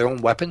hurt by their own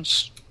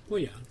weapons? Well,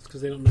 yeah, it's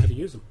because they don't know how to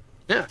use them.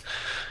 Yeah.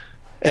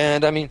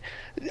 And, I mean,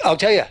 I'll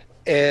tell you,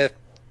 if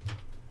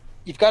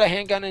you've got a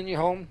handgun in your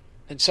home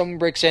and someone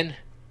breaks in,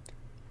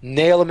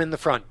 nail them in the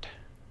front.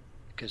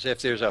 Because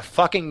if there's a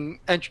fucking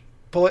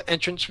bullet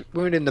entrance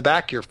wound in the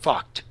back, you're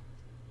fucked.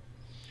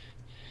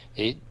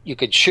 You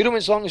could shoot them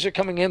as long as they're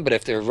coming in, but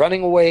if they're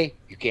running away,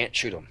 you can't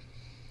shoot them.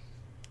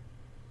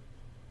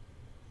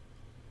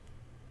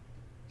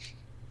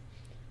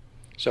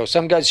 So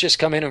some guys just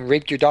come in and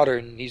raped your daughter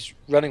and he's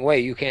running away,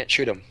 you can't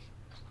shoot him.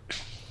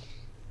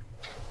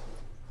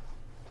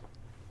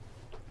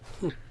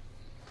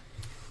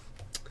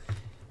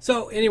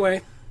 So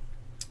anyway,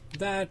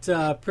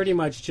 that pretty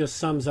much just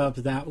sums up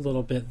that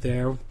little bit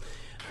there.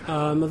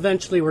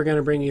 Eventually, we're going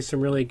to bring you some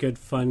really good,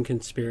 fun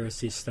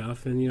conspiracy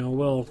stuff, and you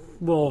know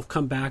we'll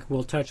come back.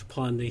 We'll touch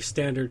upon the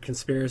standard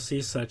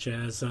conspiracies such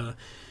as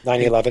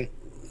 9/11,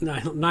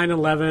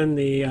 9/11,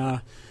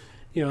 the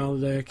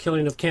the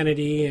killing of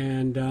Kennedy,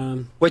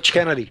 and which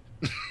Kennedy?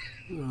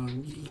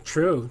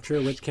 True,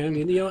 which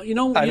Kennedy? You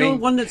know,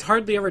 one that's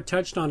hardly ever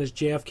touched on is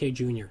JFK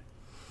Jr.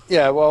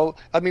 Yeah, well,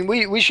 I mean,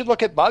 we should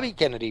look at Bobby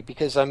Kennedy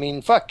because, I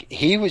mean, fuck,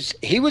 he was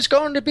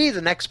going to be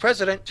the next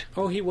president.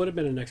 Oh, he would have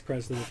been the next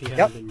president if he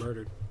hadn't been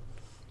murdered.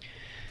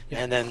 Yeah.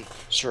 And then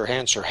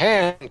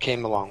Sirhan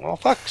came along. Well,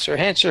 fuck,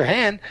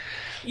 Sirhan.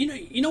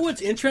 You know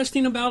what's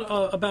interesting about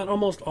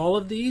almost all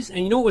of these, and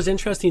you know what was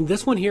interesting?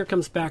 This one here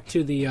comes back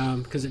to the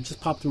because it just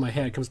popped in my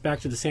head. It comes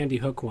back to the Sandy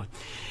Hook one.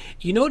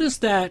 You notice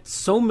that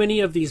so many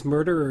of these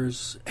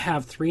murderers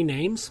have 3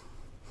 names.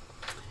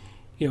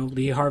 You know,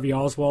 Lee Harvey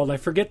Oswald. I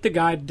forget the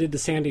guy who did the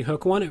Sandy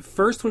Hook one. At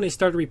first, when they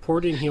started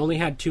reporting, he only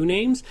had 2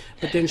 names,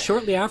 but then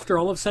shortly after,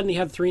 all of a sudden, he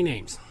had 3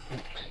 names.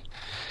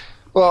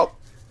 Well,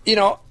 you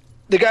know,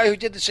 the guy who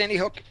did the Sandy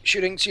Hook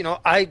shootings, you know,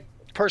 I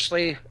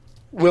personally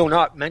will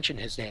not mention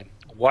his name.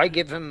 Why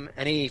give him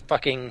any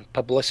fucking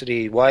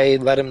publicity? Why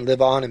let him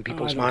live on in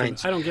people's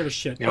minds? I don't give a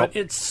shit. You but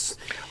know, it's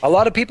a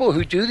lot of people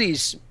who do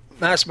these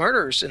mass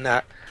murders and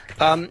that.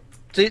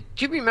 Do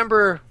you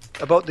remember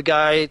about the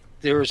guy?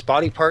 There was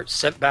body parts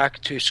sent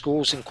back to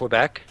schools in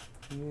Quebec.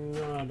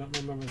 No, I don't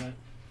remember that.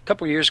 A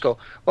couple of years ago.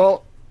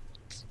 Well,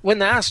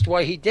 when asked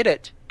why he did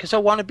it, because I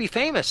want to be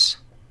famous.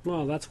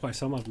 Well, that's why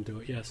some of them do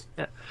it, yes.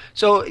 Yeah.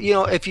 So,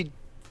 if you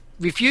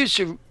refuse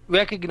to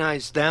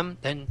recognize them,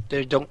 then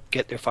they don't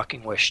get their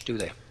fucking wish, do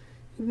they?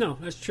 No,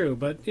 that's true.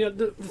 But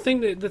the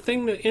thing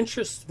that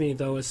interests me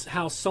though is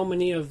how so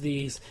many of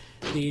these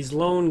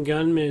lone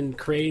gunman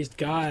crazed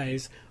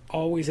guys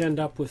always end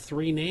up with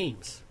 3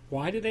 names.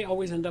 Why do they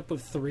always end up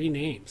with 3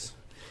 names?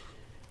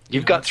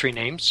 You've got 3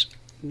 names.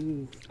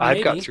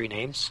 I've got 3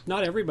 names.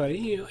 Not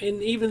everybody,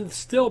 and even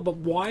still. But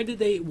why do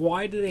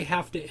they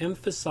have to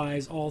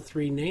emphasize all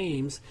 3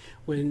 names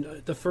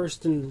when the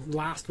first and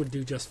last would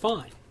do just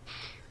fine?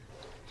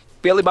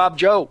 Billy Bob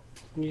Joe.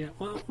 Yeah,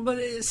 well, but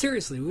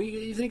seriously,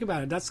 you think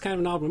about it, that's kind of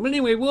an odd one. But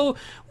anyway, we'll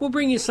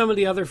bring you some of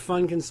the other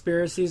fun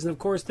conspiracies, and of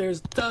course, there's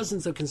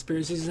dozens of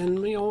conspiracies, and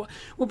we'll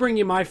bring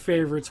you my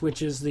favorites,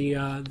 which is the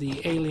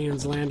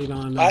aliens landing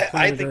on planet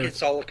I think Earth.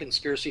 It's all a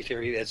conspiracy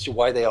theory as to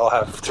why they all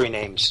have 3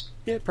 names.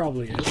 It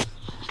probably is.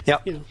 Yeah,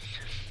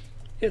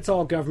 it's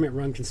all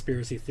government-run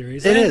conspiracy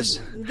theories. It is,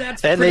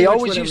 and they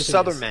always use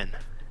Southern men.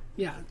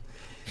 Yeah.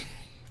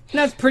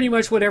 That's pretty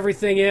much what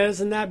everything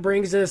is, and that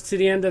brings us to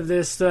the end of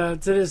this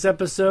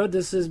episode.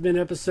 This has been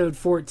episode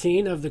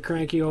 14 of The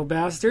Cranky Old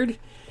Bastard.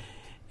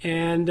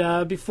 And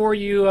before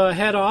you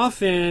head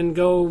off and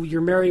go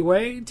your merry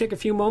way, take a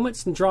few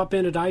moments and drop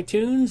in at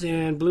iTunes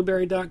and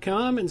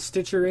Blueberry.com and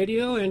Stitcher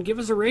Radio and give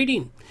us a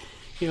rating.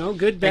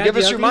 Good, bad, and give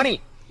us your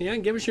money. Yeah,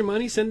 give us your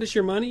money. Send us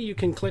your money. You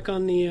can click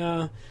on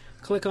the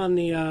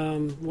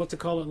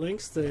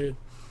links, the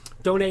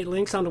donate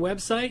links on the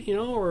website,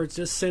 or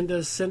just send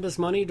us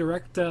money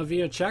direct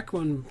via check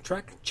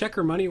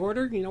or money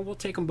order. We'll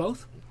take them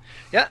both.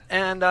 Yeah,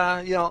 and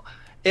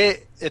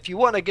if you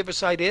want to give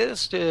us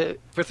ideas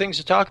for things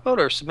to talk about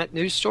or submit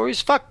news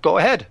stories, go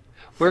ahead.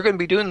 We're going to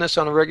be doing this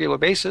on a regular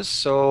basis,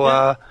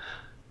 so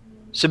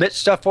submit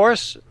stuff for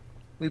us.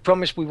 We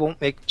promise we won't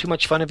make too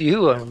much fun of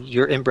you,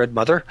 your inbred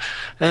mother,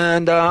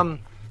 and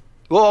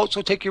we'll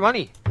also take your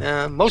money,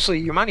 mostly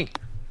your money.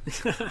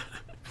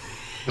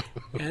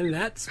 And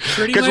that's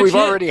pretty much it. Because we've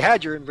already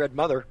had your inbred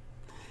mother.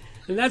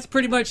 And that's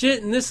pretty much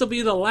it. And this will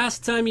be the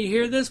last time you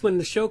hear this. When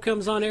the show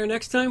comes on air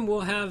next time,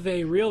 we'll have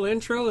a real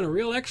intro and a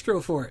real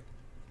extra for it.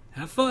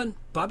 Have fun.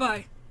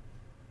 Bye-bye.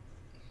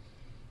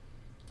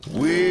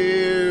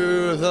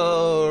 We're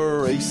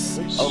the race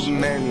of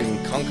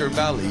men, conquer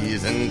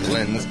valleys and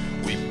glens.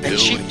 We build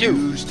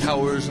huge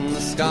towers in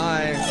the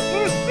sky.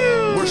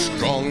 We're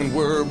strong and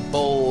we're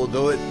bold,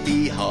 though it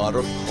be hot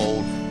or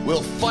cold.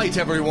 We'll fight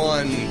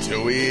everyone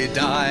till we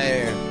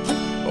die.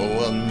 Oh,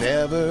 we'll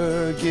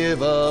never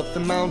give up the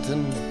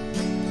mountain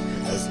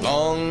as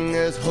long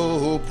as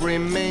hope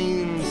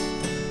remains.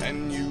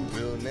 And you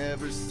will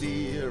never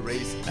see a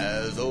race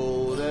as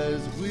old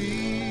as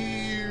we.